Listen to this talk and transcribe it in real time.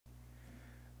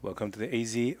Welcome to the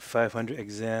AZ500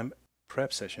 exam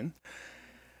prep session.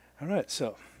 All right,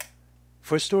 so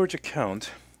for storage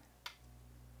account,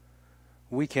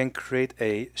 we can create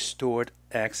a stored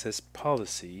access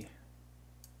policy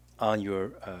on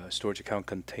your storage account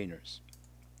containers.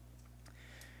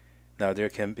 Now there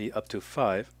can be up to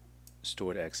 5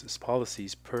 stored access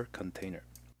policies per container.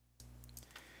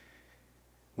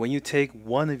 When you take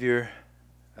one of your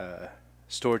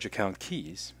storage account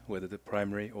keys, whether the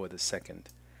primary or the second,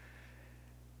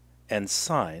 and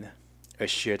sign a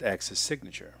shared access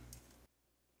signature,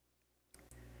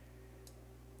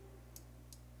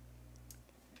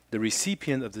 the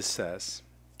recipient of the SAS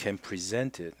can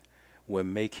present it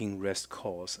when making REST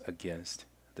calls against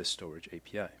the storage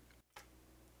API.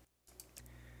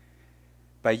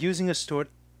 By using a stored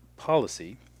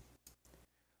policy,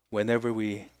 whenever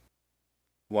we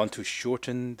want to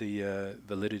shorten the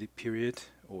validity period,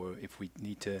 or if we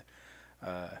need to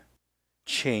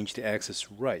change the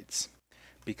access rights,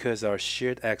 because our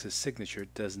shared access signature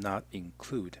does not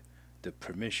include the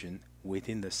permission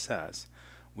within the SAS,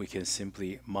 we can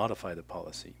simply modify the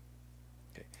policy.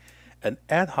 Okay. An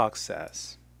ad hoc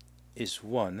SAS is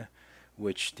one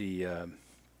which the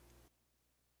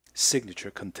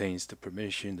signature contains the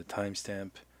permission, the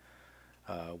timestamp,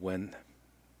 when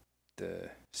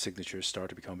the signatures start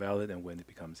to become valid and when it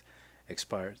becomes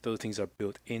expired. Those things are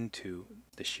built into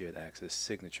the shared access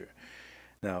signature.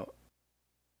 Now,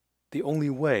 the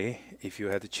only way, if you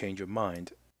had to change your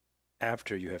mind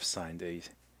after you have signed a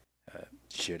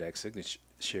shared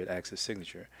access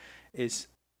signature, is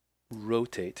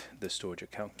rotate the storage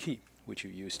account key, which you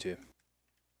use to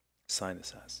sign the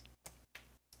SAS.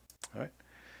 All right.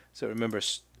 So remember,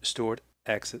 stored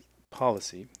access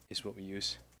policy is what we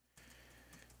use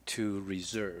to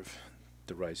reserve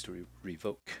the rights to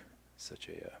revoke such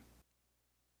a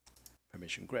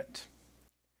permission grant.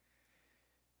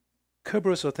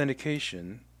 Kerberos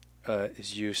authentication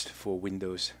is used for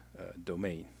Windows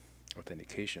domain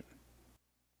authentication.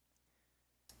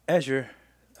 Azure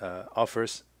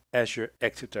offers Azure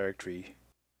Active Directory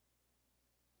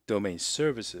domain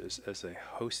services as a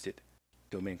hosted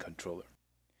domain controller.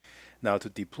 Now, to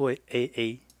deploy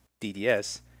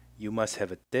AADDS, you must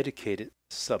have a dedicated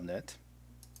subnet,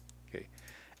 okay,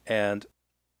 and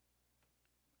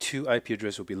 2 IP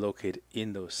addresses will be located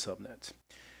in those subnets.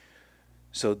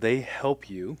 So they help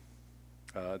you,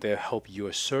 they help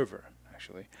your server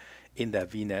actually in that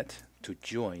VNet to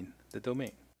join the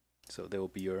domain. So they will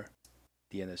be your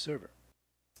DNS server.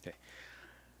 Okay.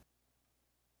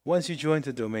 Once you join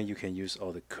the domain, you can use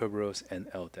all the Kerberos and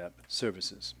LDAP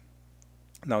services.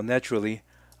 Now, naturally,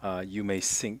 you may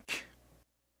sync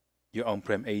your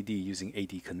on-prem AD using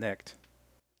AD Connect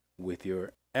with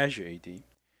your Azure AD,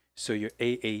 so your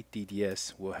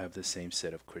AADDS will have the same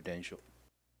set of credentials.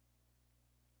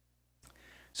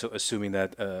 So assuming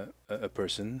that a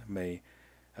person may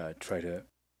try to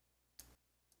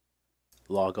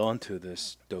log on to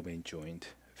this domain joined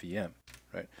VM,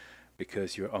 right?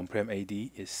 Because your on-prem AD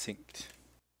is synced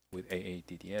with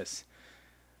AADDS,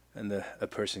 and a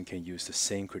person can use the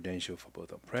same credential for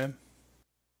both on-prem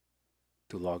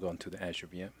to log on to the Azure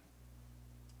VM.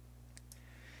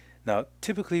 Now,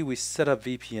 typically we set up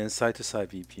VPN, site-to-site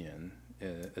VPN,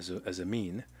 as a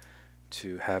mean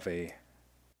to have a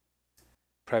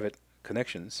private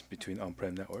connections between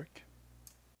on-prem network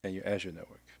and your Azure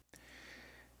network.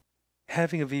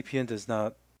 Having a VPN does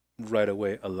not right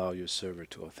away allow your server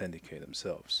to authenticate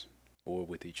themselves or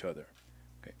with each other.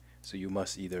 Okay, so you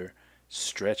must either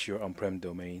stretch your on-prem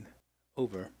domain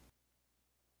over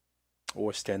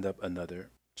or stand up another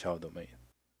child domain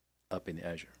up in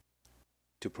Azure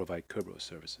to provide Kerberos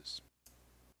services.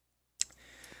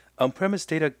 On-premise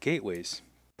data gateways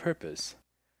purpose,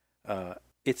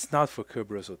 it's not for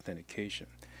Kerberos authentication.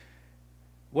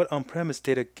 What on-premise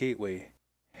data gateway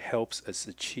helps us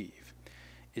achieve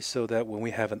is so that when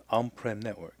we have an on-prem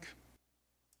network,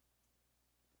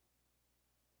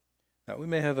 now we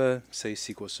may have a, say,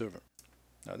 SQL server.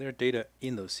 Now there are data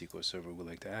in those SQL server we'd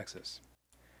like to access.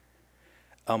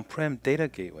 On-prem data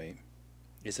gateway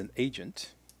is an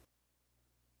agent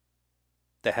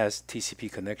that has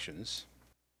TCP connections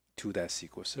to that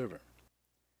SQL server.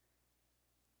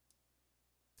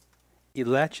 It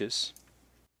latches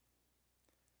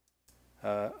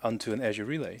onto an Azure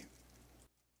relay.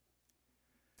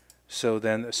 So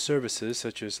then services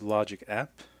such as Logic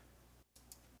App,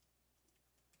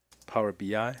 Power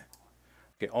BI,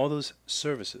 okay, all those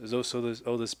services,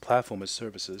 all those platform as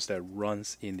services that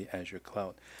runs in the Azure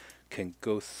cloud can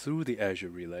go through the Azure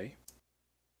relay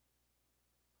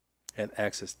and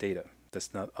access data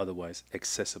that's not otherwise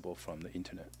accessible from the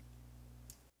internet.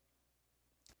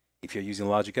 If you're using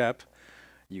Logic App,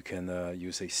 you can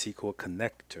use a SQL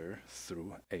connector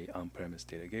through a on-premise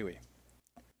data gateway.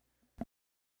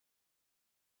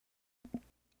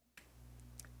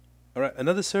 All right,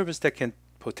 another service that can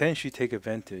potentially take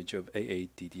advantage of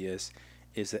AADDS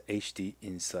is the HD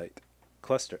Insight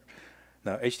cluster.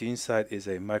 Now, HD Insight is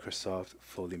a Microsoft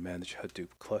fully managed Hadoop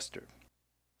cluster.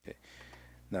 Okay.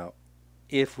 Now,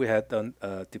 if we had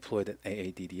deployed an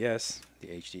AADDS, the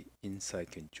HD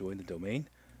Insight can join the domain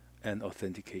and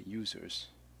authenticate users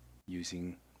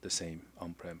using the same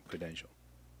on-prem credential.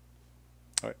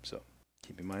 All right, so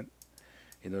keep in mind,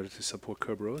 in order to support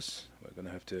Kerberos, we're going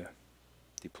to have to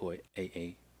deploy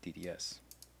AADDS,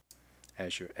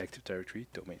 Azure Active Directory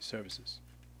Domain Services.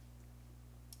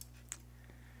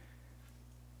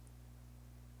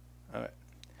 All right.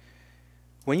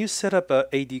 When you set up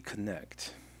a AD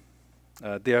Connect,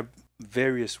 there are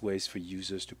various ways for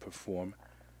users to perform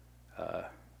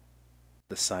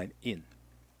the sign in.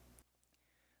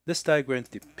 This diagram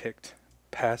depicts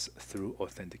pass-through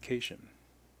authentication.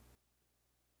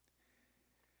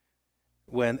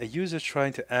 When a user is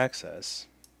trying to access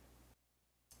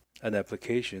an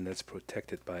application that's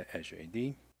protected by Azure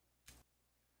AD,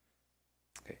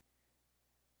 okay,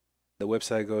 the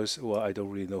website goes, well, I don't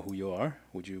really know who you are.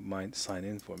 Would you mind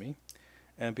signing in for me?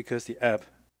 And because the app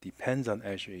depends on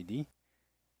Azure AD,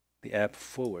 the app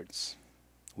forwards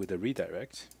with a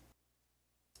redirect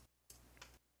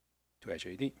to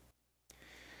Azure AD.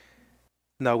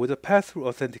 Now, with the pass-through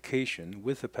authentication,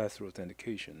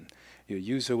 your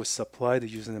user will supply the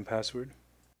username and password.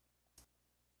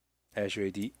 Azure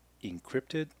AD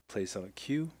encrypted, placed on a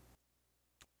queue.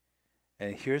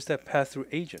 And here's that pass-through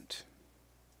agent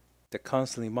that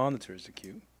constantly monitors the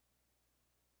queue.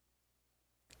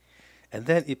 And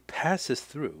then it passes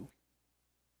through.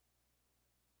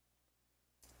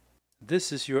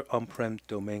 This is your on-prem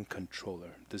domain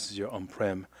controller. This is your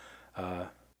on-prem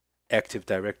Active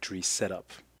Directory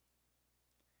setup.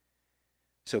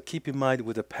 So keep in mind,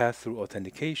 with the pass-through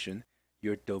authentication,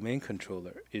 your domain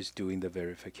controller is doing the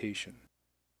verification.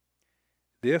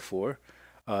 Therefore,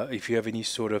 if you have any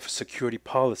sort of security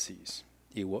policies,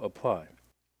 it will apply.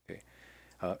 Okay,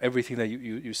 everything that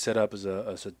you set up as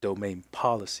a domain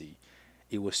policy,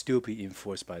 it will still be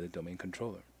enforced by the domain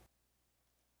controller.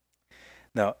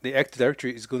 Now, the Active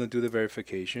Directory is going to do the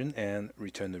verification and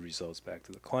return the results back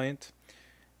to the client.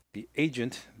 The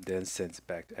agent then sends it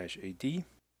back to Azure AD,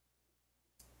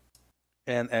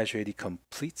 and Azure AD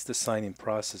completes the sign-in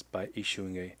process by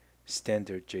issuing a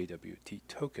standard JWT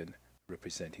token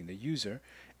representing the user,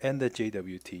 and the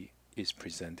JWT is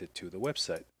presented to the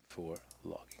website for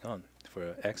logging on,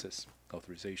 for access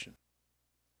authorization.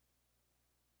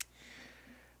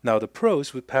 Now, the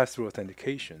pros with pass-through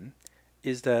authentication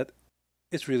is that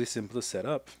it's really simple to set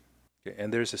up, okay?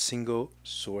 And there's a single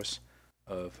source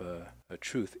of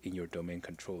truth in your domain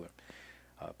controller.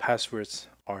 Passwords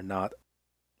are not,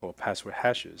 or password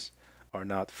hashes are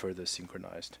not further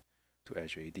synchronized to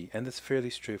Azure AD, and it's fairly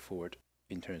straightforward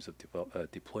in terms of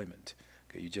deployment.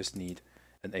 Okay, you just need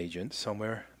an agent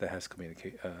somewhere that has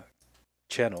communication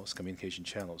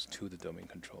channels to the domain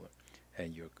controller,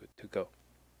 and you're good to go.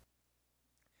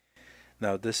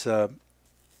 Now, this well,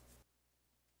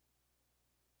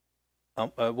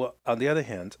 on the other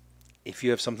hand, if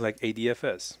you have something like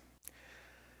ADFS,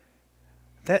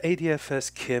 that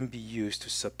ADFS can be used to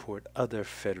support other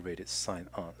federated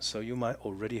sign-on. So you might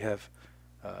already have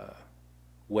a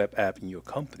web app in your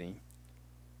company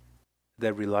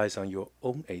that relies on your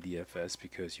own ADFS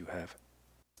because you have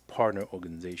partner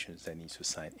organizations that need to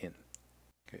sign in.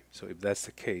 Okay, so if that's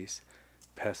the case,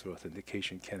 pass-through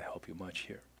authentication can't help you much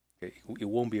here. Okay, it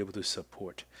won't be able to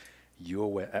support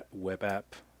your web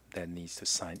app that needs to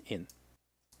sign in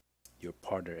your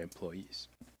partner employees.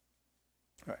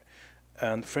 All right.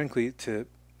 And frankly, to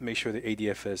make sure the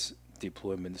ADFS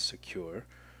deployment is secure,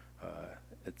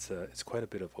 it's quite a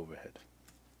bit of overhead.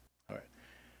 All right.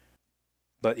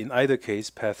 But in either case,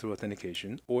 pass-through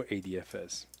authentication or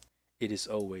ADFS, it is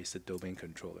always the domain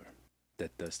controller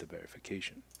that does the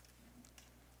verification.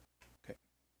 Okay.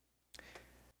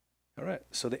 All right.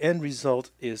 So the end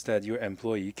result is that your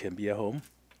employee can be at home,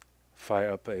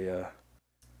 fire up a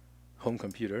home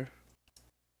computer,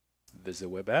 visit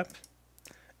web app,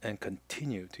 and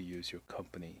continue to use your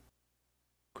company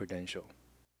credential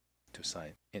to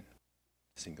sign in.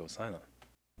 Single sign-on.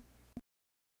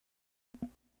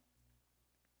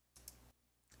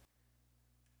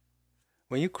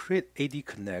 When you create AD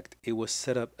Connect, it will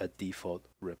set up a default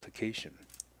replication.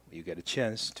 You get a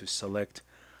chance to select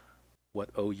what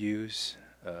OUs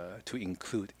to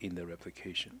include in the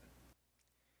replication.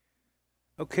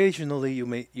 Occasionally,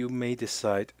 you may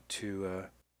decide to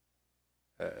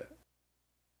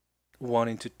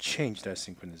wanting to change that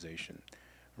synchronization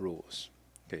rules.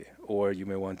 Okay, or you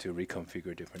may want to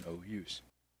reconfigure different OUs.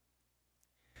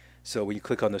 So when you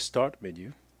click on the Start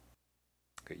menu,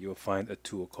 okay, you'll find a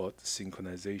tool called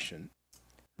Synchronization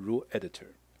Rule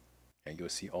Editor, and you'll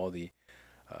see all the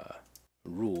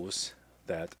rules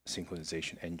that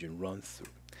synchronization engine runs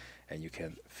through. And you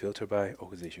can filter by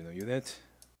organizational unit,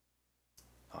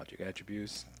 object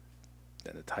attributes,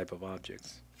 and the type of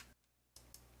objects.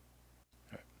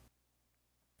 Right.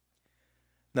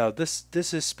 Now this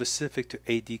is specific to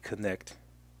AD Connect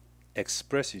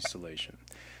Express installation.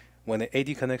 When the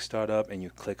AD Connect start up and you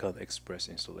click on Express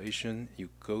installation, you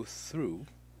go through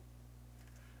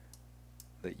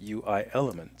the UI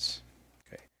elements.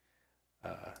 Okay,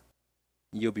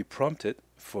 you'll be prompted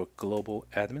for global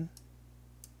admin.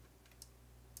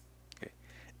 Okay,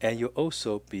 and you'll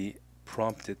also be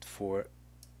prompted for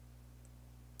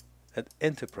an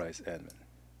enterprise admin.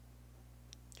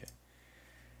 Okay,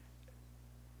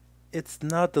 it's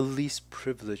not the least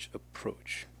privileged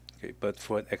approach. Okay, but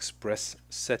for an express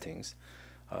settings,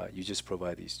 you just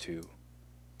provide these two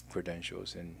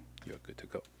credentials and you're good to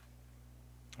go.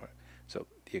 All right. So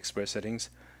the express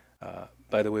settings,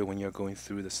 by the way, when you're going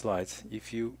through the slides,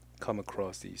 if you come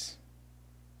across these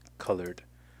colored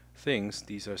things,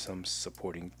 these are some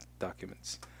supporting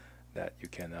documents that you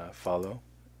can follow,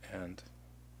 and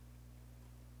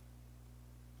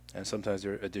sometimes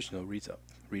there are additional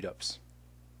read-ups.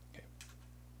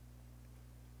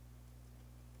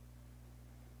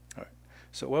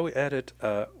 So what we added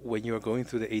when you are going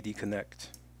through the AD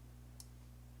Connect.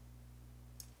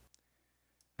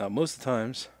 Now, most of the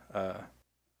times,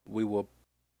 we will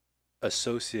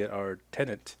associate our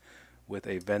tenant with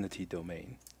a vanity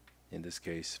domain. In this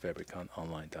case,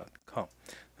 fabricononline.com.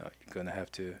 Now, you're going to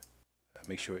have to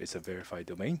make sure it's a verified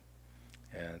domain,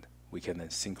 and we can then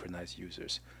synchronize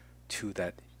users to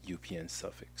that UPN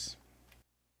suffix.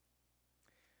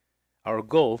 Our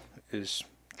goal is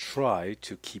try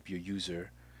to keep your user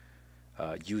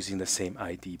using the same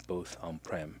ID both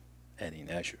on-prem and in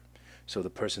Azure. So the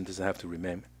person doesn't have to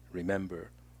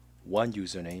remember one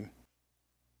username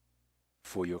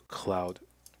for your cloud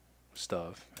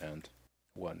stuff and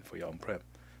one for your on-prem.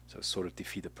 So sort of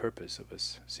defeat the purpose of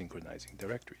us synchronizing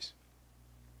directories.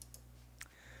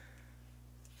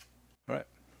 All right.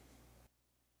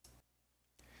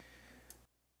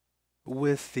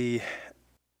 With the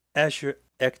Azure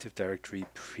Active Directory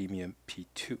Premium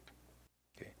P2,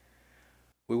 okay,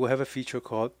 we will have a feature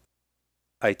called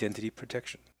Identity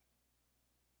Protection.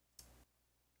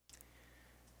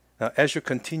 Now, Azure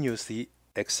continuously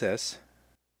access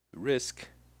risk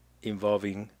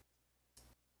involving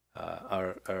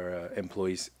our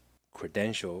employees'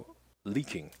 credential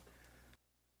leaking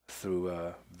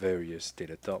through various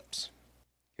data dumps,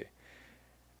 okay,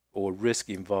 or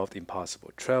risk involved in possible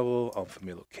travel,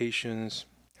 unfamiliar locations,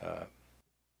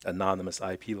 anonymous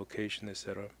IP location,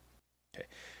 etc. Okay,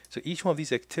 so each one of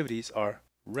these activities are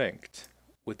ranked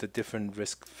with a different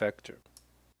risk factor.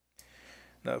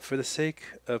 Now, for the sake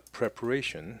of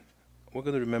preparation, we're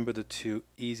going to remember the two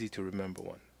easy to remember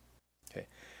one. Okay,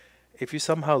 if you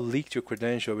somehow leaked your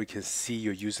credential, we can see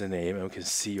your username and we can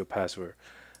see your password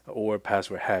or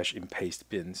password hash in paste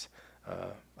bins.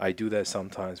 I do that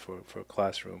sometimes for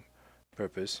classroom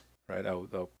purpose, right?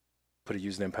 I'll put a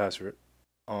username password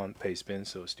on paste bin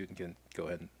so a student can go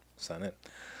ahead and sign in.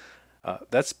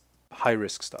 That's high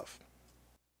risk stuff.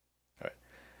 All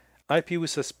right. IP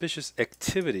with suspicious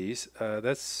activities,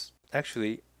 that's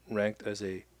actually ranked as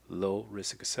a low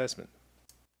risk assessment.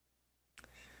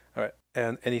 All right,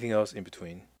 and anything else in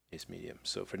between is medium.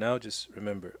 So for now, just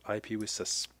remember IP with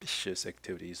suspicious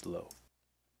activity is low.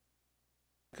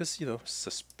 Because, you know,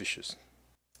 suspicious.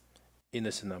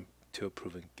 Innocent until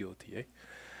proven guilty, eh?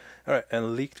 All right,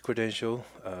 and leaked credential,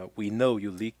 we know you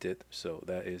leaked it, so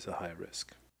that is a high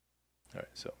risk. All right,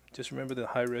 so just remember the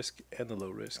high risk and the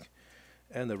low risk,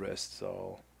 and the rest is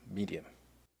all medium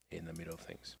in the middle of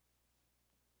things.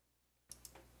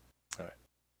 All right.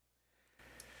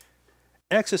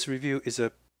 Access review is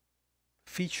a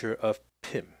feature of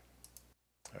PIM.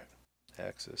 All right.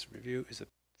 Access review is a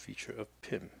feature of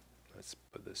PIM. Let's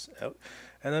put this out.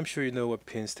 And I'm sure you know what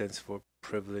PIM stands for,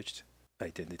 Privileged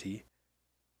Identity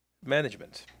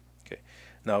Management. Okay.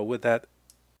 Now with that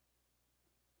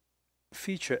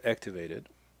feature activated,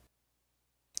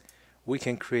 we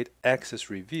can create access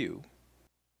review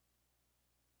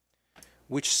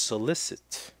which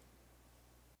solicits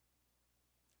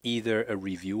either a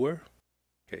reviewer,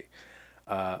 okay,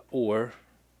 or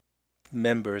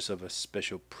members of a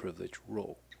special privilege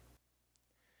role.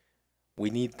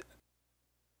 We need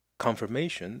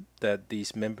confirmation that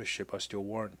these membership are still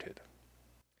warranted.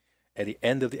 At the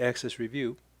end of the access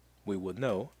review, we will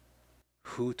know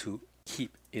who to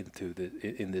keep in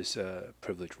this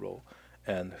privilege role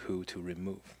and who to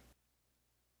remove.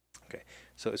 Okay,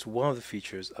 so it's one of the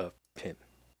features of PIN.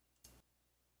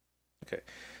 Okay,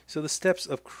 so the steps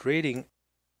of creating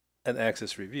an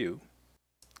access review,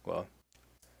 well,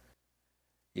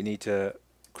 you need to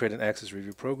create an access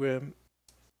review program,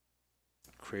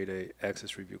 create a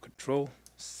access review control,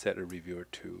 set a reviewer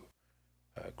to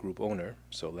group owner,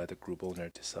 so let the group owner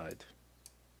decide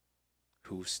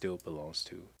who still belongs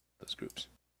to those groups.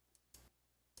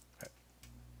 Right.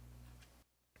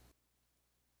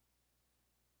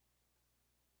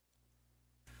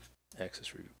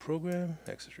 Access review program,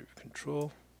 access review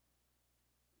control,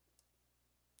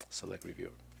 select reviewer.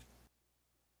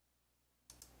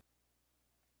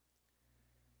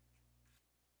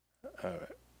 All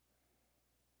right.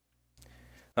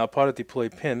 Now, part of deploy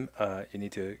PIN, you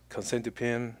need to consent to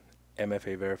PIN,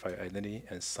 MFA verify identity,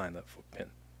 and sign up for PIN.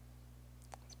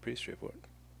 It's pretty straightforward.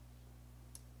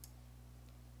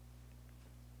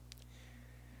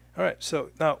 All right, so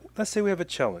now let's say we have a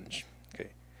challenge. Okay,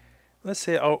 let's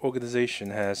say our organization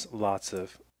has lots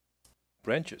of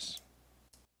branches.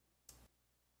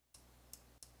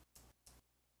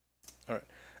 All right,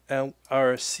 and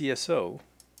our CSO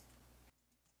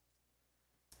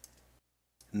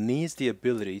needs the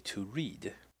ability to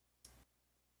read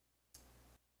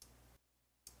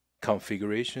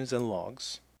configurations and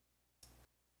logs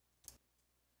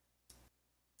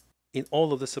in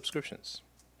all of the subscriptions.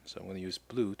 So I'm going to use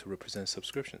blue to represent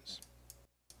subscriptions.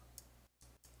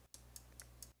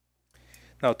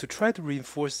 Now, to try to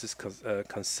reinforce this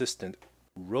consistent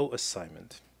role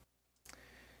assignment,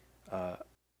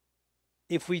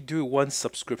 if we do one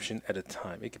subscription at a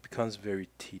time, it becomes very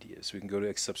tedious. We can go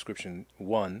to subscription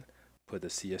 1, put the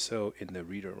CSO in the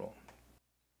reader role.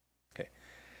 Okay.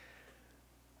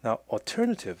 Now,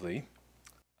 alternatively,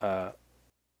 an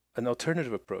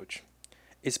alternative approach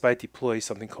is by deploying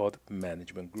something called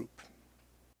management group.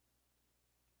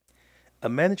 A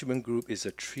management group is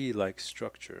a tree-like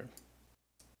structure,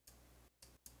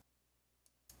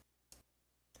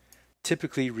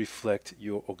 typically reflect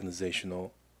your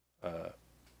organizational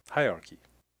hierarchy.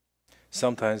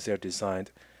 Sometimes they're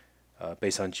designed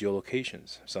based on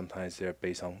geolocations. Sometimes they're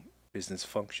based on business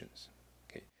functions.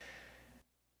 Okay.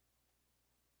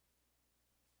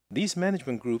 These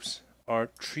management groups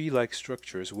are tree-like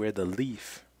structures where the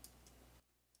leaf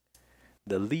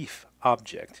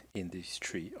object in this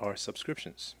tree are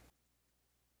subscriptions.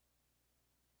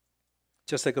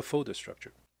 Just like a folder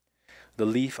structure. The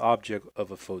leaf object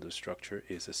of a folder structure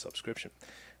is a subscription.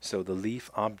 So the leaf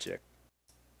object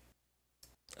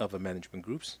of a management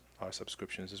groups are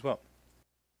subscriptions as well.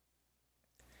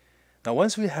 Now,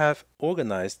 once we have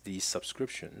organized these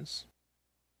subscriptions,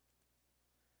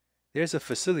 there's a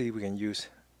facility we can use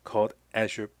called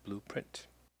Azure Blueprint.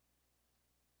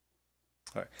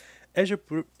 All right. Azure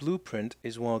Blueprint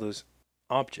is one of those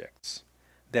objects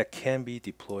that can be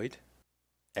deployed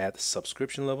at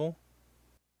subscription level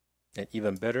and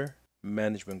even better,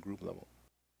 management group level.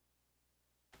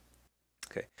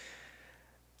 Okay.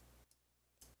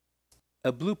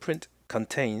 A blueprint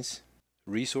contains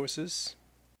resources,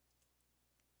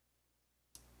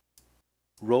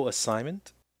 role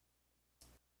assignment,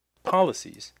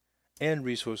 policies, and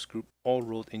resource group all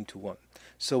rolled into one.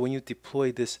 So when you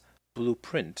deploy this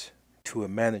blueprint to a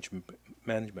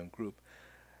management group,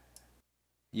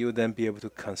 you will then be able to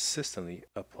consistently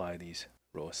apply these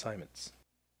role assignments.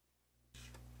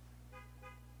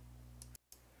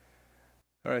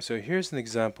 All right, so here's an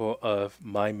example of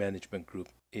my management group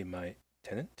in my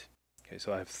tenant. Okay,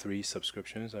 so I have 3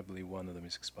 subscriptions. I believe one of them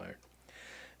is expired.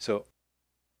 So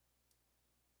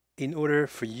in order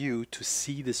for you to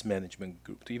see this management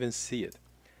group, to even see it,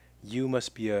 you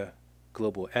must be a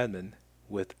global admin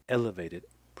with elevated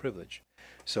privilege.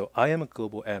 So I am a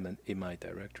global admin in my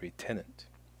directory tenant.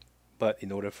 But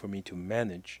in order for me to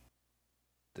manage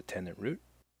the tenant root,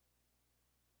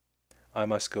 I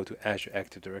must go to Azure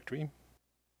Active Directory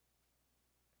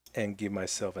and give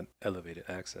myself an elevated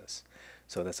access.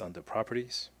 So that's under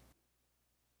Properties.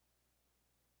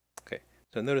 Okay,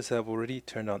 so notice I've already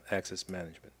turned on Access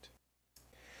Management.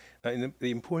 Now, the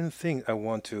important thing I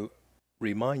want to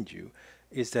remind you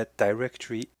is that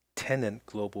Directory Tenant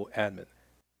Global Admin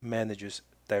manages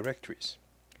directories.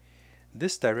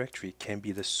 This directory can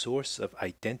be the source of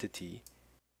identity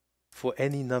for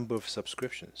any number of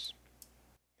subscriptions.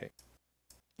 Okay.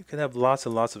 You can have lots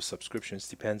and lots of subscriptions,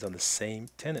 depends on the same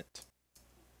tenant.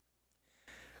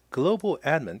 Global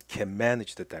admin can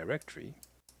manage the directory,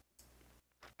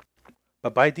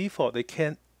 But by default, they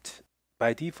can't.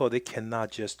 By default, they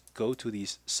cannot just go to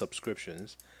these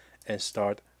subscriptions and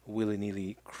start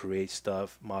willy-nilly create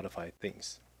stuff, modify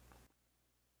things.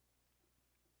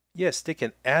 Yes, they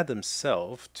can add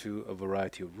themselves to a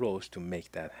variety of roles to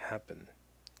make that happen.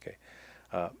 Okay,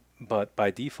 but by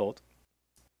default,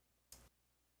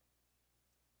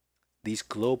 these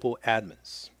global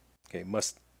admins, okay,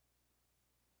 must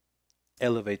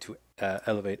elevate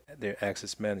their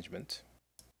access management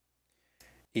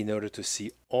in order to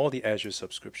see all the Azure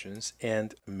subscriptions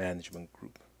and management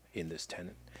group in this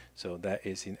tenant. So that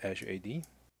is in Azure AD,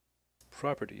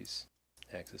 Properties,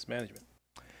 Access Management.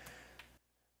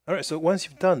 All right, so once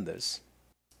you've done this,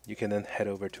 you can then head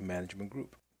over to Management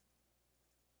Group.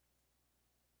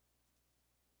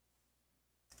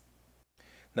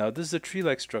 Now, this is a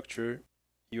tree-like structure.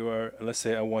 Let's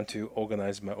say I want to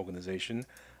organize my organization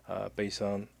based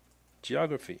on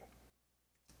geography.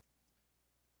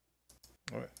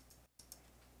 All right.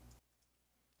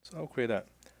 So I'll create that.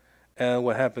 And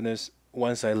what happened is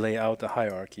once I lay out the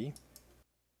hierarchy,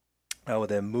 I will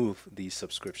then move these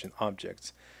subscription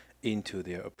objects into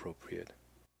their appropriate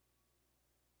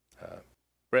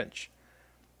branch.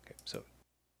 Okay, so it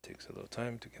takes a little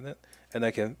time to get that. And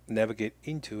I can navigate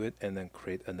into it and then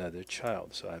create another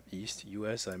child. So I have East,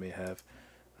 US, I may have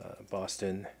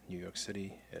Boston, New York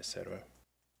City, etc.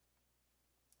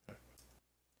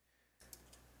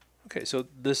 Okay, so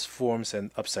this forms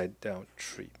an upside down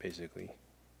tree, basically.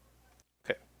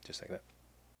 Okay, just like that.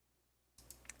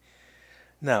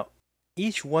 Now,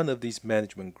 each one of these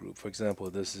management group, for example,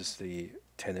 this is the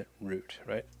tenant root,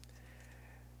 right?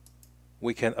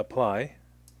 We can apply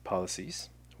policies.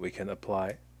 We can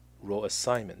apply role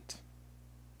assignment.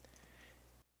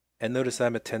 And notice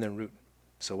I'm a tenant root.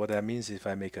 So what that means is if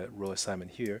I make a role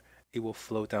assignment here, it will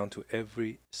flow down to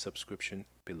every subscription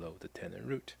below the tenant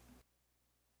root.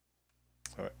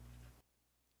 All right.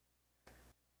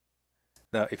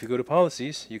 Now, if you go to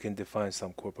policies, you can define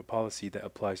some corporate policy that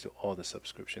applies to all the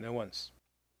subscription at once.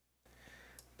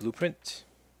 Blueprint,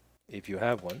 if you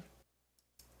have one.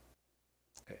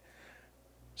 Okay.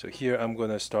 So here I'm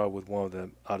going to start with one of the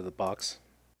out of the box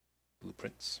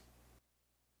blueprints.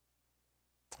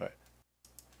 All right.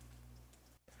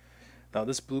 Now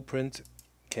this blueprint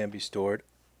can be stored.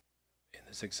 In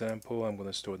this example, I'm going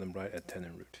to store them right at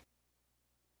tenant root.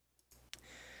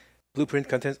 Blueprint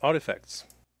contains artifacts.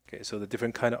 Okay, so the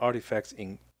different kind of artifacts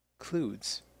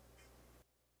includes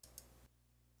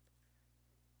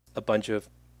a bunch of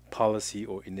policy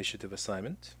or initiative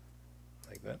assignment,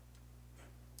 like that.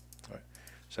 All right,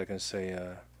 so I can say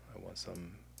I want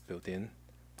some built-in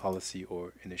policy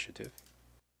or initiative.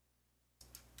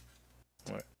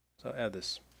 All right, so I'll add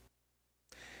this.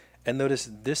 And notice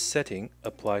this setting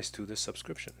applies to the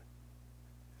subscription.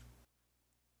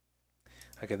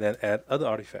 I can then add other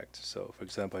artifacts. So for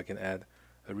example, I can add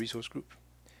a resource group.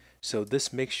 So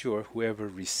this makes sure whoever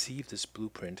received this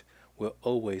blueprint will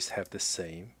always have the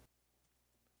same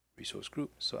resource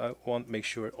group. So I want to make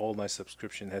sure all my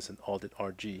subscription has an audit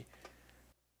RG.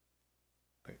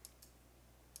 Okay.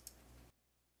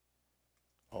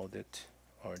 Audit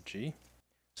RG.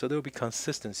 So there will be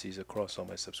consistencies across all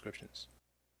my subscriptions.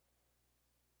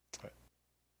 All right.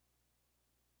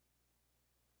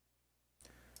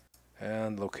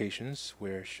 And locations,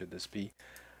 where should this be?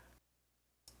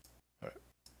 All right.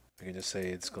 I can just say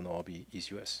it's going to all be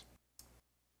East US.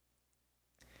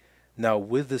 Now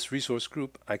with this resource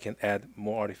group, I can add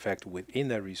more artifact within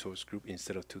that resource group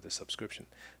instead of to the subscription.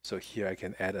 So here I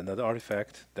can add another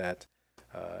artifact that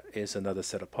is another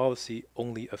set of policy,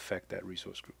 only affect that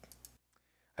resource group.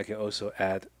 I can also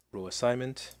add role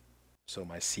assignment. So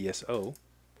my CSO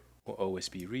will always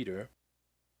be reader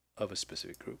of a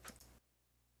specific group.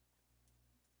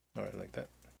 All right, like that.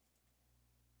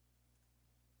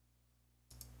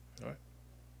 All right.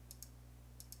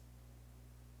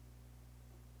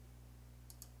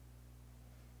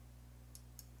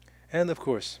 And of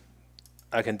course,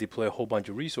 I can deploy a whole bunch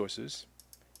of resources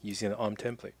using an ARM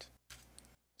template.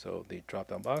 So the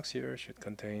drop-down box here should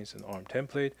contain an ARM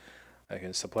template. I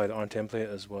can supply the ARM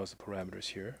template as well as the parameters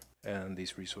here, and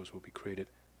these resources will be created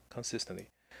consistently.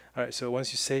 All right, so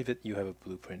once you save it, you have a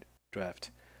blueprint draft.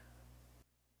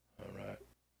 All right.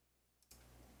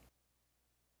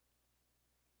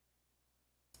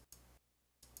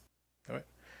 All right,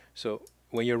 so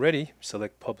when you're ready,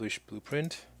 select Publish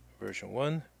Blueprint, version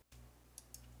 1.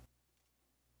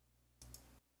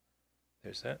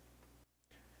 There's that.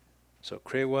 So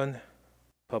create one,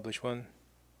 publish one,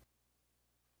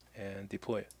 and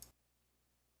deploy it.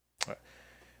 All right.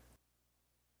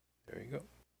 There you go.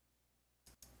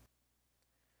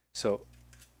 So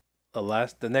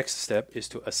the next step is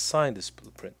to assign this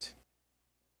blueprint.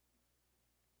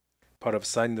 Part of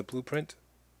assigning the blueprint.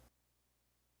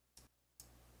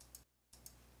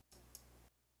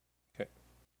 Okay.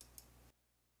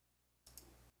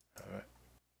 All right.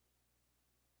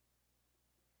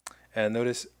 And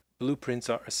notice blueprints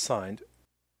are assigned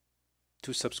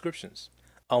to subscriptions.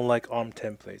 Unlike ARM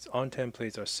templates,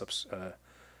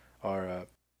 are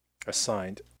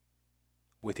assigned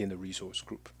within the resource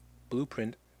group.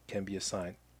 Blueprint can be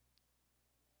assigned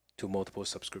to multiple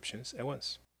subscriptions at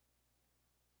once.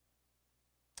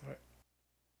 All right.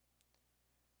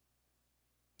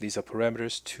 These are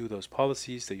parameters to those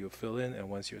policies that you'll fill in, and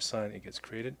once you assign, it gets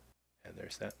created, and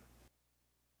there's that.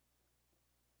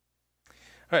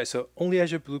 All right, so only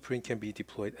Azure Blueprint can be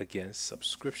deployed against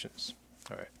subscriptions.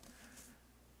 All right.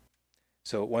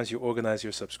 So once you organize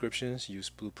your subscriptions, use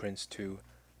blueprints to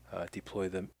deploy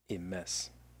them in mess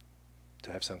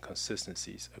to have some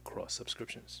consistencies across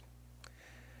subscriptions.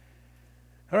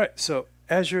 All right, so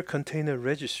Azure Container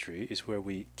Registry is where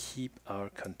we keep our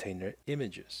container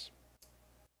images.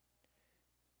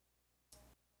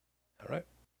 All right.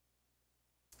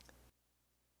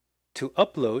 To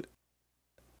upload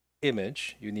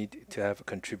image, you need to have a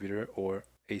contributor or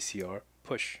ACR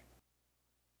push.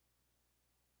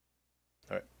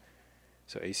 All right.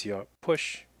 So ACR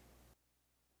push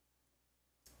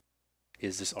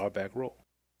is this RBAC role.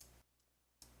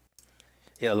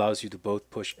 It allows you to both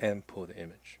push and pull the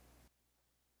image.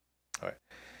 All right.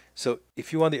 So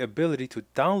if you want the ability to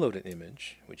download an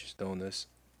image, which is known as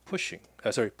pulling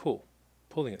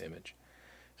an image.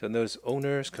 So notice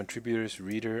owners, contributors,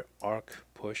 reader, arc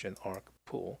push, and arc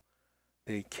pull.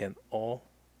 They can all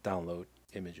download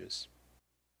images.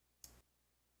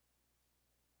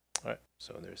 All right.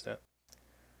 So there's that.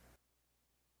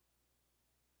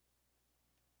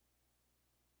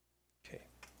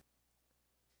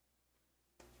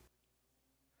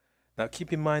 Now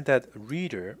keep in mind that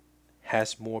reader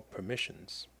has more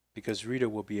permissions because reader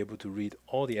will be able to read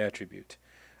all the attribute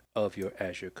of your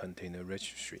Azure Container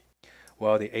Registry,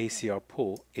 while the ACR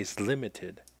pull is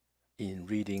limited in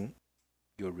reading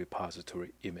your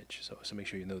repository image. So make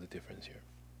sure you know the difference here.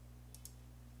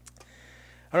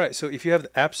 All right, so if you have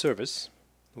the app service,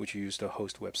 which you use to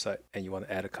host a website, and you want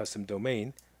to add a custom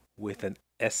domain with an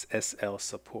SSL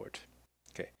support,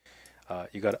 okay,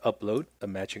 you got to upload a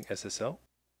matching SSL,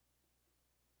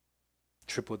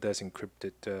 triple des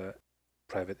encrypted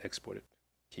private exported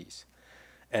keys,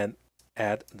 and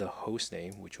add the host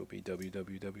name, which will be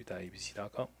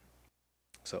www.abc.com.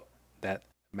 So that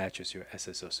matches your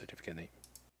SSL certificate name.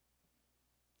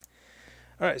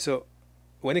 All right, so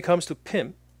when it comes to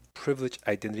PIM, privileged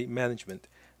identity management,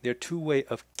 there are two ways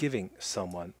of giving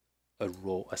someone a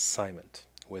role assignment,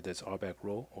 whether it's RBAC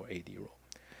role or AD role.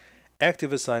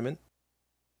 Active assignment,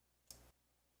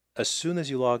 as soon as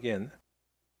you log in,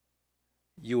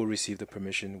 you will receive the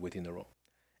permission within the role.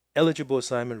 Eligible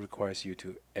assignment requires you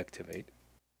to activate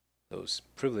those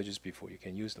privileges before you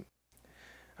can use them.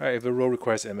 All right, if a role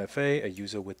requires MFA, a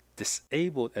user with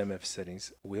disabled MF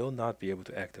settings will not be able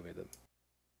to activate them.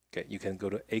 Okay, you can go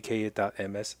to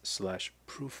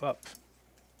aka.ms/proofup.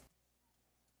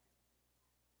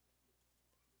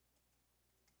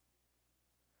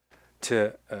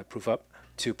 To proof up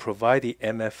to provide the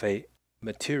MFA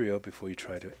material before you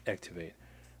try to activate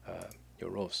your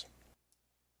roles.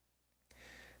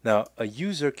 Now, a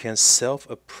user can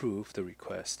self-approve the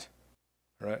request,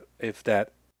 right? If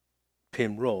that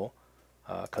PIM role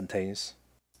contains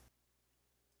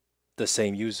the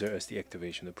same user as the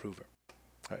activation approver.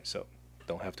 All right, so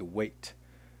don't have to wait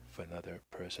for another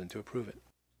person to approve it.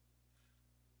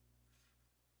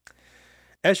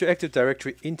 Azure Active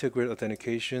Directory Integrated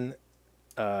Authentication.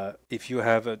 If you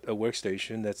have a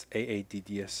workstation that's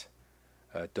AADDS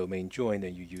domain joined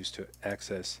and you use to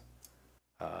access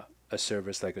a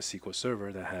service like a SQL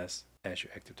Server that has Azure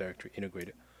Active Directory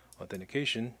Integrated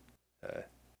Authentication,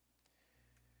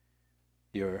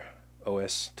 your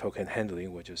OS token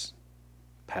handling will just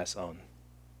pass on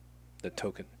the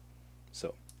token.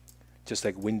 So just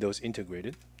like Windows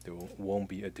integrated, there won't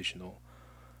be additional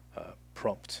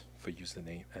prompt for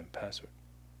username and password.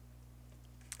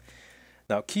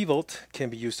 Now, Key Vault can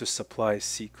be used to supply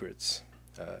secrets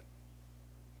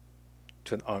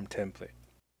to an ARM template.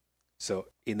 So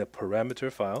in the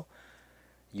parameter file,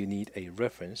 you need a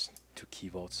reference to Key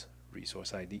Vault's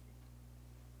resource ID.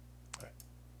 All right.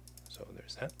 So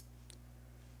there's that.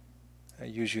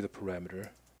 And usually the parameter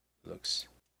looks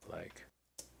like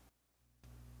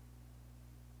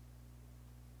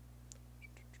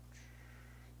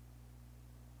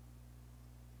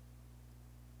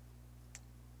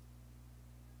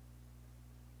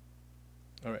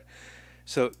All right.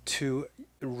 So to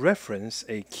reference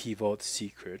a key vault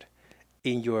secret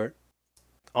in your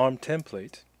ARM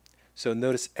template, so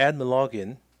notice admin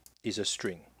login is a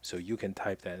string, so you can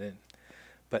type that in.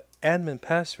 But admin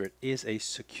password is a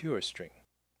secure string.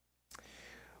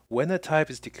 When a type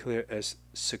is declared as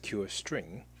secure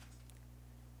string,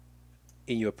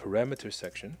 in your parameter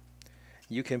section,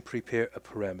 you can prepare a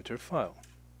parameter file.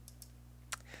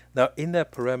 Now, in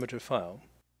that parameter file,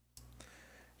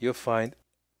 you'll find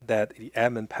that the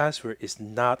admin password is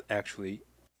not actually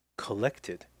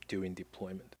collected during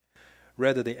deployment.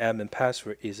 Rather, the admin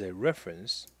password is a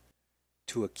reference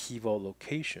to a key vault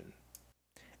location.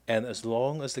 And as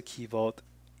long as the key vault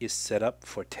is set up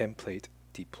for template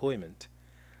deployment,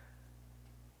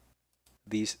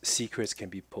 these secrets can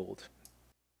be pulled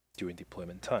during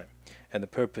deployment time. And the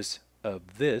purpose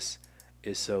of this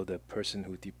is so the person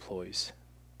who deploys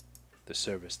the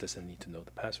service doesn't need to know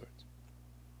the passwords.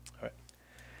 All right.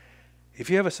 If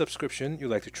you have a subscription you'd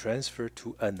like to transfer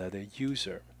to another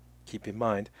user, keep in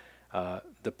mind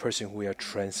the person who we are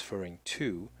transferring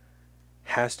to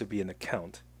has to be an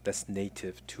account that's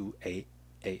native to a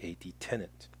AAD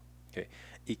tenant. Okay,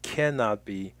 it cannot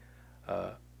be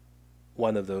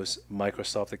one of those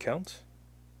Microsoft accounts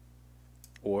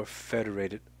or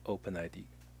federated OpenID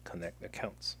Connect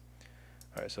accounts.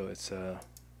 All right, so it's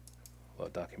well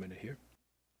documented here.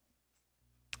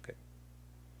 Okay.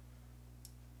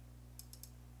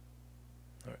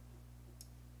 All right.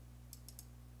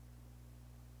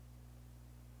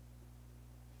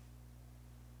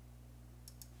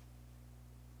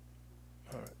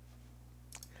 All right.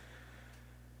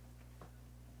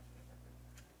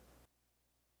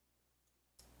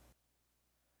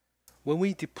 When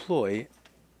we deploy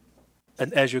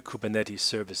an Azure Kubernetes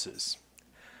services,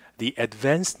 the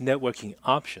advanced networking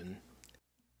option,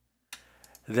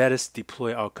 that is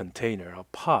deploy our container, our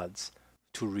pods,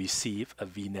 to receive a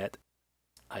VNet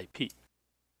IP.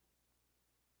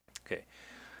 Okay,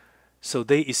 so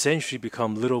they essentially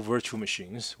become little virtual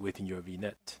machines within your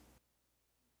VNet.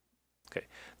 Okay,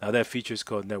 now that feature is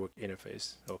called network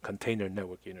interface or container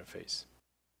network interface.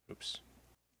 Oops.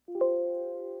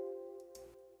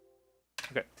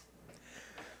 Okay.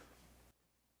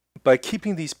 By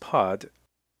keeping these pods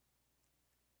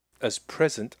as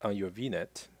present on your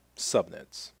VNet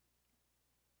subnets,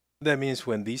 that means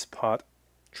when these pod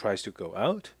tries to go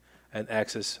out and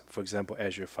access, for example,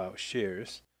 Azure File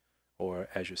Shares or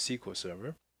Azure SQL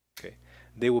Server, okay,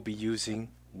 they will be using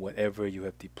whatever you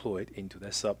have deployed into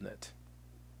that subnet.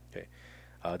 Okay,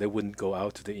 they wouldn't go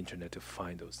out to the internet to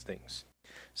find those things.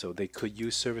 So they could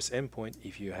use service endpoint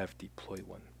if you have deployed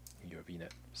one in your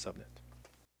VNet subnet.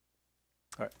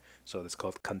 All right, so that's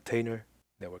called container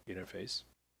network interface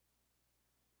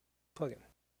plugin.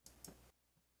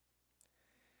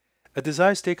 A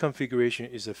desired state configuration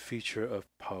is a feature of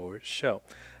PowerShell.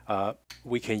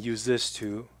 We can use this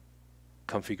to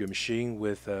configure machine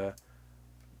with, for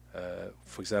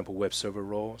example, web server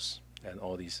roles and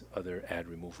all these other add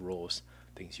remove roles,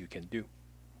 things you can do.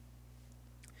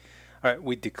 All right,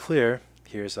 we declare,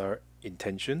 here's our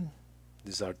intention.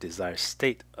 This is our desired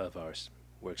state of our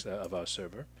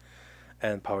server,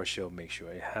 and PowerShell makes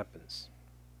sure it happens.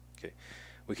 Okay,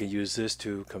 we can use this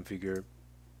to configure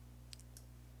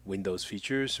Windows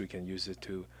features. We can use it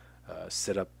to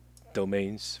set up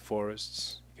domains,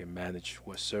 forests. You can manage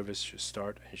what service should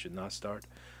start and should not start,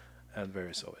 and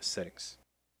various OS settings.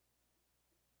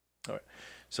 All right,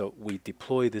 so we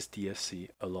deploy this DSC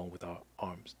along with our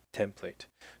ARMS template.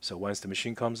 So once the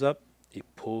machine comes up, it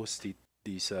pulls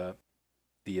these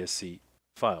DSC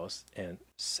files and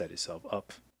set itself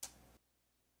up.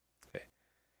 Okay.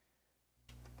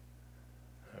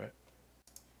 All right.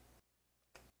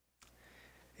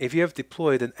 If you have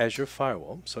deployed an Azure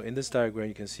firewall, so in this diagram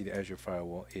you can see the Azure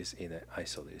firewall is in an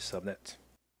isolated subnet.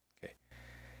 Okay.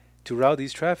 To route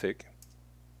these traffic,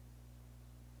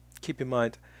 keep in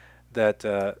mind that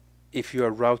if you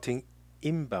are routing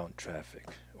inbound traffic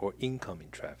or incoming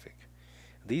traffic,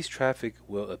 these traffic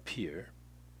will appear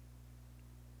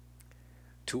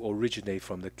to originate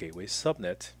from the gateway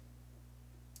subnet,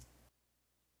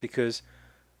 because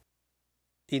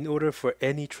in order for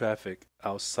any traffic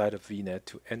outside of VNet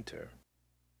to enter,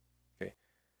 okay,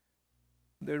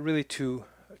 there are really two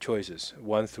choices.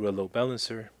 One through a load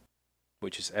balancer,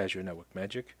 which is Azure Network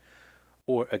Magic,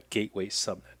 or a gateway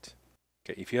subnet.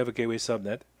 Okay, if you have a gateway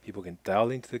subnet, people can dial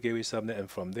into the gateway subnet and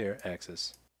from there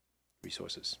access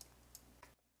resources.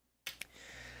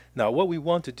 Now, what we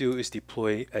want to do is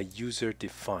deploy a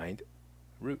user-defined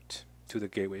route to the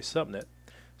gateway subnet,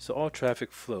 so all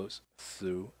traffic flows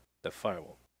through the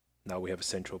firewall. Now we have a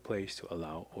central place to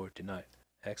allow or deny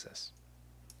access.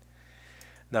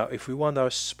 Now, if we want our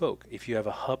spoke, if you have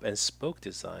a hub and spoke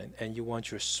design and you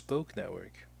want your spoke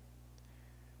network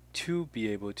to be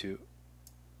able to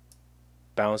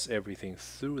bounce everything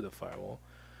through the firewall,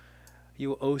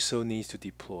 you also need to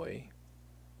deploy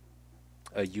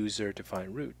a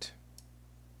user-defined route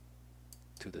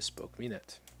to the spoke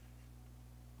VNet.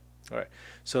 All right,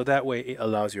 so that way it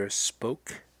allows your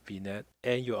spoke VNet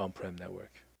and your on-prem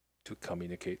network to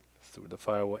communicate through the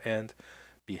firewall and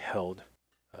be held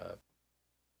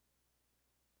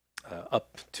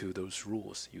up to those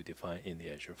rules you define in the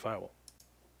Azure firewall.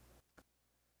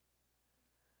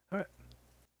 All right,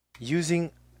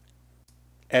 using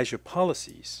Azure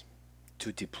policies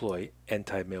to deploy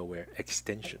anti-malware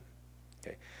extension.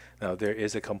 Okay, now there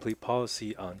is a complete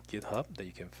policy on GitHub that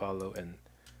you can follow and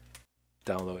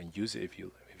download and use it if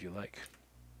you like.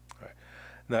 All right,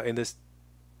 now in this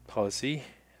policy,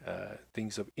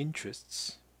 things of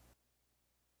interests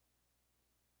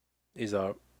is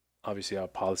obviously our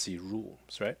policy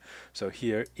rules, right? So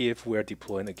here, if we're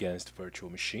deploying against virtual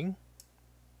machine,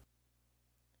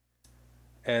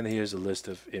 and here's a list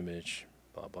of image,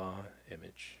 blah blah,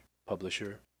 image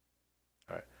publisher,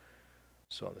 all right,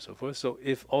 so on and so forth. So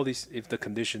if the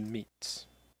condition meets,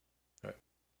 right,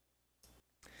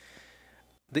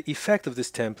 the effect of this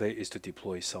template is to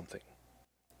deploy something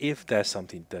if that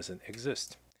something doesn't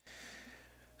exist.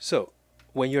 So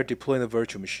when you're deploying a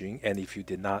virtual machine, and if you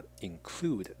did not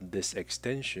include this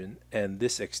extension, and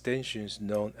this extension is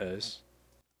known as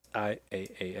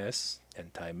IaaS,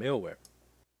 anti-malware.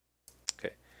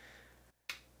 Okay.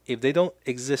 If they don't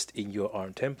exist in your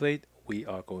ARM template, we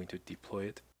are going to deploy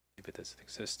it if it doesn't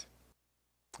exist.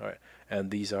 All right,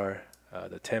 and these are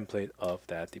the template of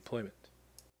that deployment.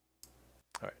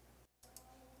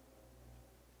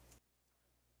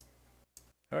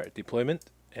 All right,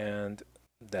 deployment, and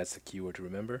that's the keyword to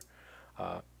remember.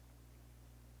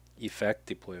 Effect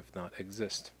deploy if not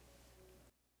exist.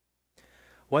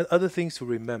 One other thing to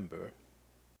remember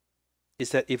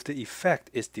is that if the effect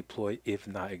is deploy if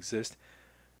not exist,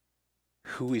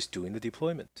 who is doing the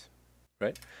deployment,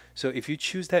 right? So if you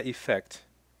choose that effect,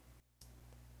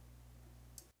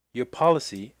 your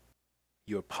policy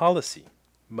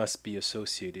must be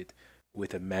associated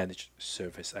with a managed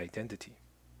service identity.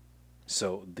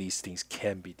 So these things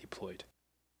can be deployed.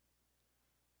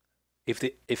 If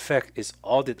the effect is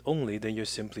audit only, then you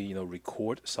simply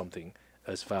record something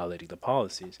as violating the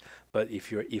policies. But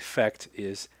if your effect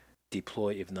is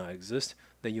deploy if not exist,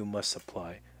 then you must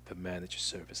supply a managed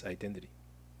service identity.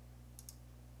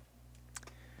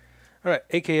 All right,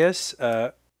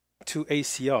 AKS to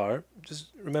ACR, just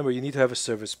remember you need to have a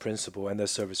service principal, and that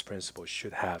service principal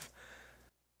should have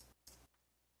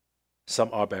some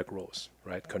RBAC roles,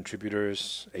 right?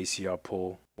 Contributors, ACR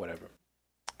pool, whatever.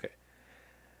 Okay.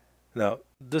 Now,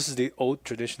 this is the old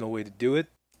traditional way to do it.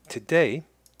 Today,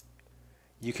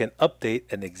 you can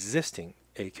update an existing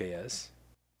AKS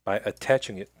by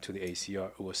attaching it to the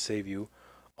ACR. It will save you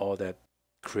all that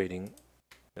creating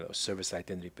service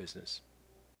identity business.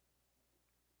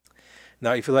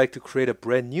 Now, if you like to create a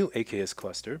brand new AKS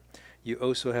cluster, you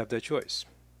also have that choice.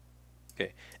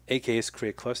 Okay, AKS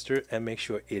create cluster and make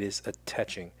sure it is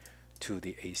attaching to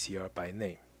the ACR by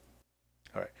name.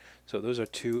 All right, so those are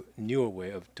two newer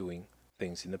way of doing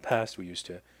things. In the past, we used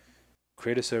to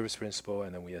create a service principal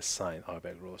and then we assign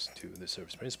RBAC roles to the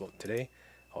service principal. Today,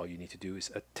 all you need to do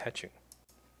is attaching.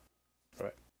 All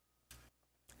right.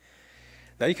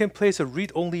 Now you can place a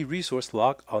read-only resource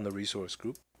lock on the resource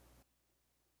group.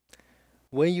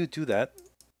 When you do that,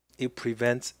 it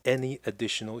prevents any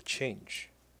additional change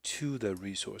to the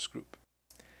resource group.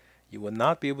 You will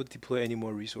not be able to deploy any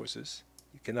more resources.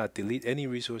 You cannot delete any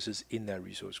resources in that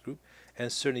resource group,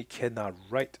 and certainly cannot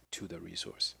write to the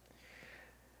resource.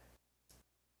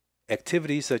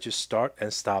 Activities such as start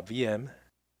and stop VM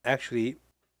actually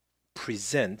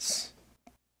presents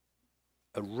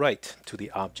a write to the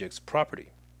object's property.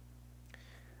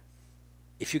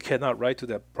 If you cannot write to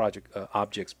that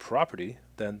object's property,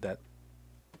 then that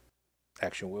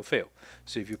action will fail.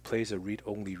 So if you place a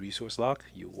read-only resource lock,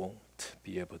 you won't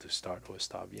be able to start or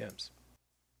stop VMs.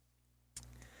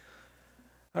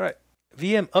 All right,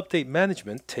 VM update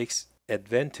management takes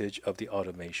advantage of the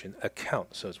automation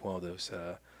account. So it's one of those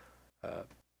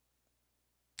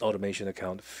automation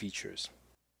account features.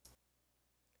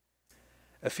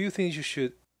 A few things you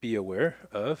should be aware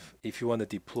of if you want to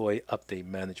deploy update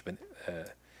management.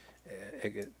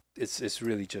 It's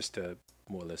really just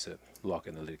more or less a log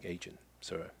analytic agent,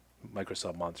 so a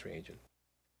Microsoft monitoring agent.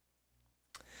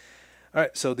 All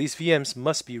right, so these VMs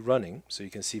must be running. So you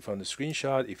can see from the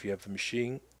screenshot, if you have a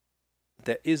machine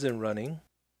that isn't running,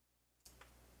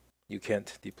 you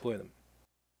can't deploy them.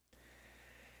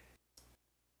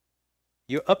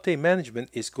 your update management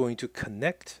is going to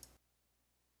connect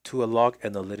to a log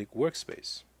analytic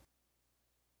workspace.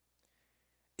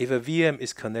 If a VM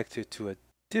is connected to a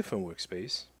different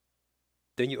workspace,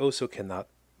 then you also cannot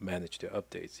manage the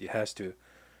updates. It has to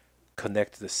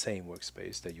connect to the same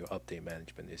workspace that your update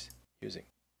management is using.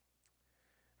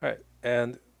 All right,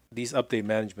 and these update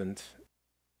management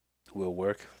will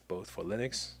work both for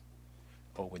Linux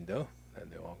or Windows,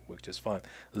 and they all work just fine.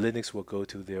 Linux will go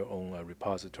to their own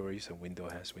repositories, and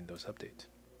Windows has Windows Update.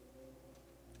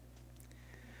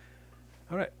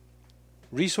 All right.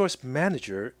 Resource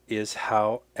Manager is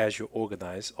how Azure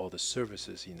organizes all the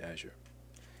services in Azure.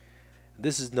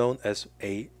 This is known as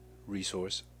a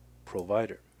resource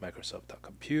provider,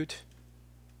 Microsoft.compute.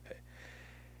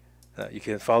 Okay. You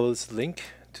can follow this link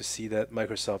to see that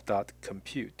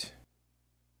Microsoft.compute.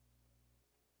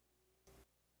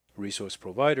 Resource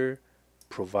provider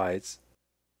provides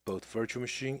both virtual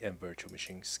machine and virtual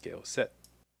machine scale set.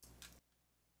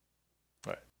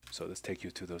 All right, so let's take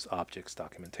you to those objects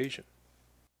documentation.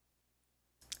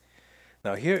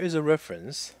 Now here is a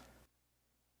reference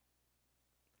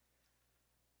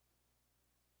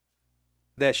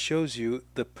that shows you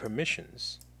the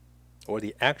permissions or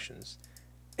the actions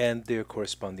and their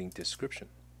corresponding description.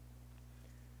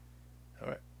 All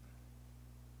right.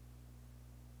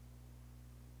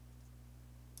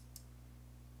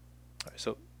 All right,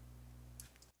 so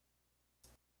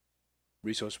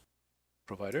resource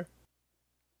provider,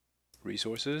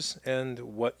 resources, and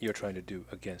what you're trying to do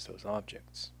against those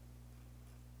objects.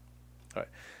 All right.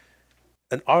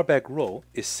 An RBAC role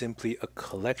is simply a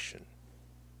collection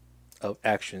of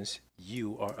actions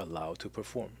you are allowed to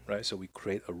perform, right? So we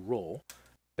create a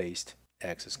role-based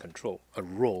access control. A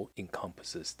role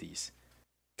encompasses these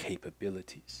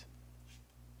capabilities.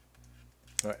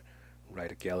 All right.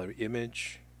 Write a gallery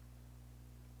image,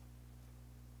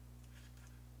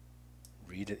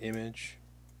 read an image,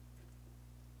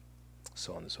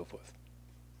 so on and so forth.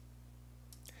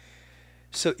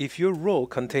 So if your role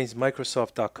contains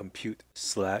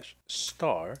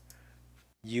Microsoft.compute/star,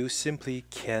 you simply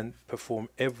can perform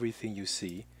everything you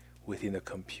see within a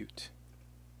compute.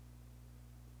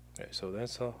 Okay, so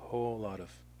that's a whole lot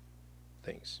of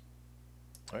things.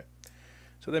 All right.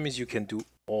 So that means you can do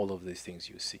all of these things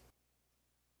you see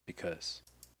because,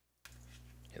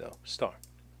 star.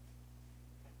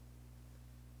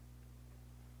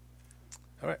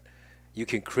 All right. You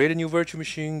can create a new virtual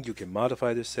machine, you can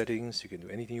modify the settings, you can do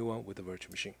anything you want with the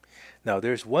virtual machine. Now,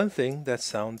 there's one thing that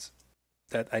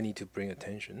I need to bring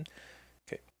attention.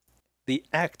 Okay. The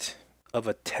act of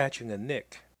attaching a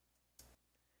NIC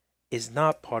is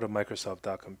not part of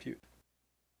Microsoft.compute.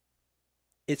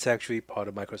 It's actually part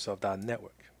of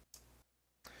Microsoft.network.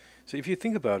 So if you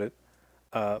think about it,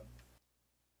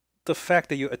 the fact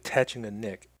that you're attaching a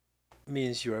NIC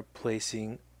means you're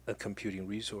placing a computing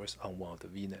resource on one of the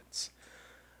VNets.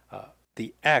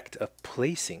 The act of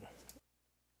placing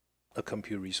a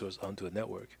compute resource onto a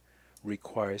network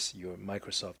requires your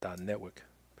Microsoft.network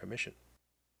permission.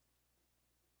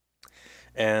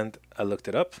 And I looked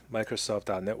it up,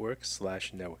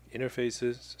 Microsoft.network/network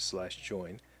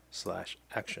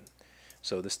interfaces/join/action.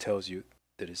 So this tells you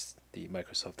that it's the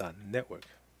Microsoft.network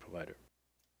provider.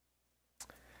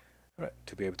 All right,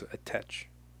 to be able to attach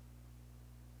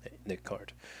a NIC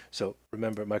card. So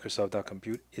remember,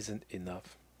 Microsoft.compute isn't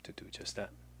enough to do just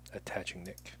that, attaching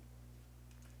NIC.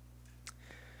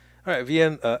 All right,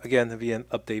 VM, again, the VM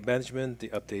update management. The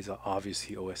updates are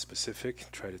obviously OS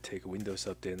specific. Try to take a Windows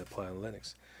update and apply on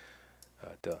Linux.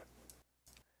 Duh.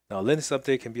 Now, Linux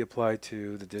update can be applied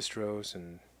to the distros,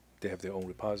 and they have their own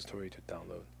repository to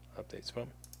download updates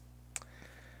from.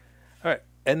 All right,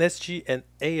 NSG and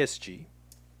ASG.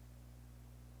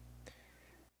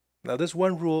 Now, there's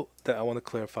one rule that I want to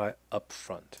clarify up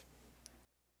front.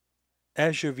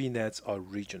 Azure VNets are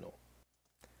regional.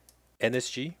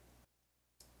 NSG,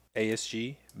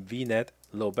 ASG, VNet,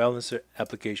 load balancer,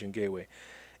 application gateway.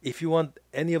 If you want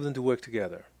any of them to work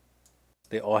together,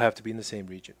 they all have to be in the same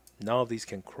region. None of these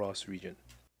can cross region.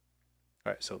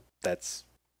 All right, so that's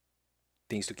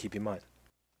things to keep in mind.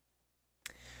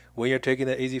 When you're taking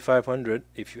the AZ500,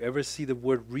 if you ever see the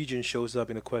word region shows up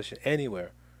in a question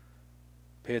anywhere,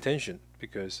 pay attention,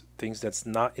 because things that's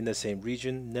not in the same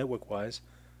region network-wise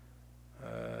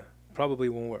probably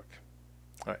won't work.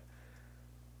 All right.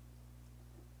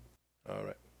 All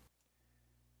right.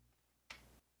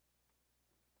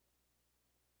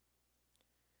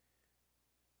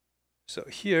 So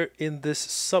here in this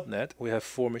subnet, we have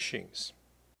 4 machines.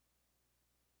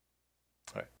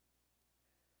 All right.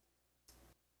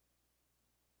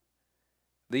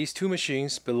 These 2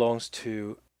 machines belongs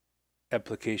to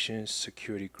Application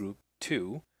Security Group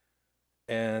 2,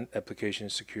 and application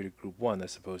security group 1. I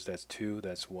suppose that's 2,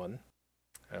 that's 1.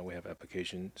 And we have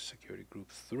application security group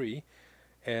 3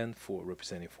 and 4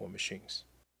 representing 4 machines.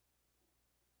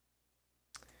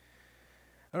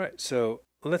 All right, so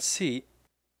let's see.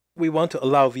 We want to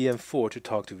allow VM4 to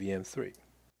talk to VM3.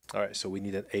 All right, so we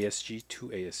need an ASG to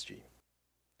ASG.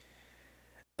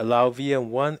 Allow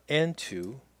VM1 and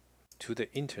 2 to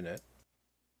the internet.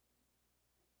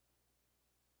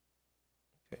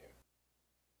 Okay.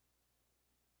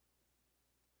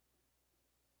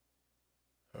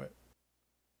 All right.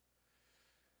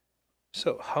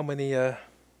 So how many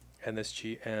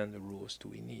NSG and rules do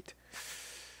we need?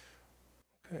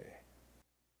 Okay.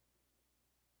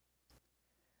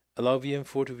 Allow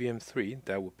VM4 to VM3,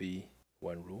 that would be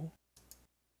 1 rule.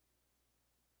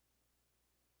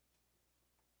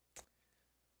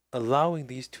 Allowing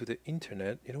these to the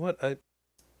internet, you know what? I'm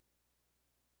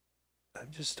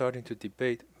just starting to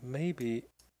debate. Maybe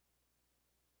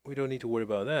we don't need to worry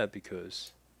about that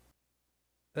because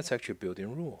that's actually a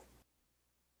built-in rule.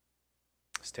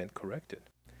 Stand corrected.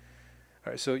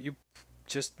 All right, so you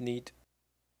just need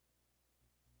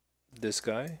this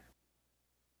guy.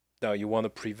 Now you want to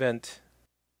prevent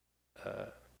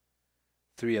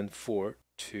 3 and 4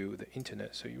 to the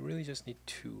internet, so you really just need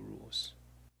 2 rules.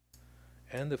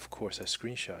 And of course I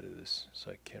screenshotted this,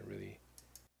 so I can't really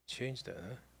change that,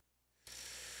 huh?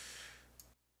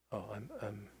 Oh,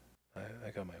 I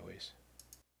got my ways.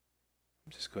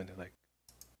 I'm just going to like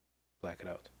black it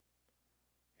out.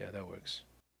 Yeah, that works.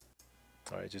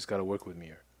 Alright, just gotta work with me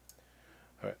here.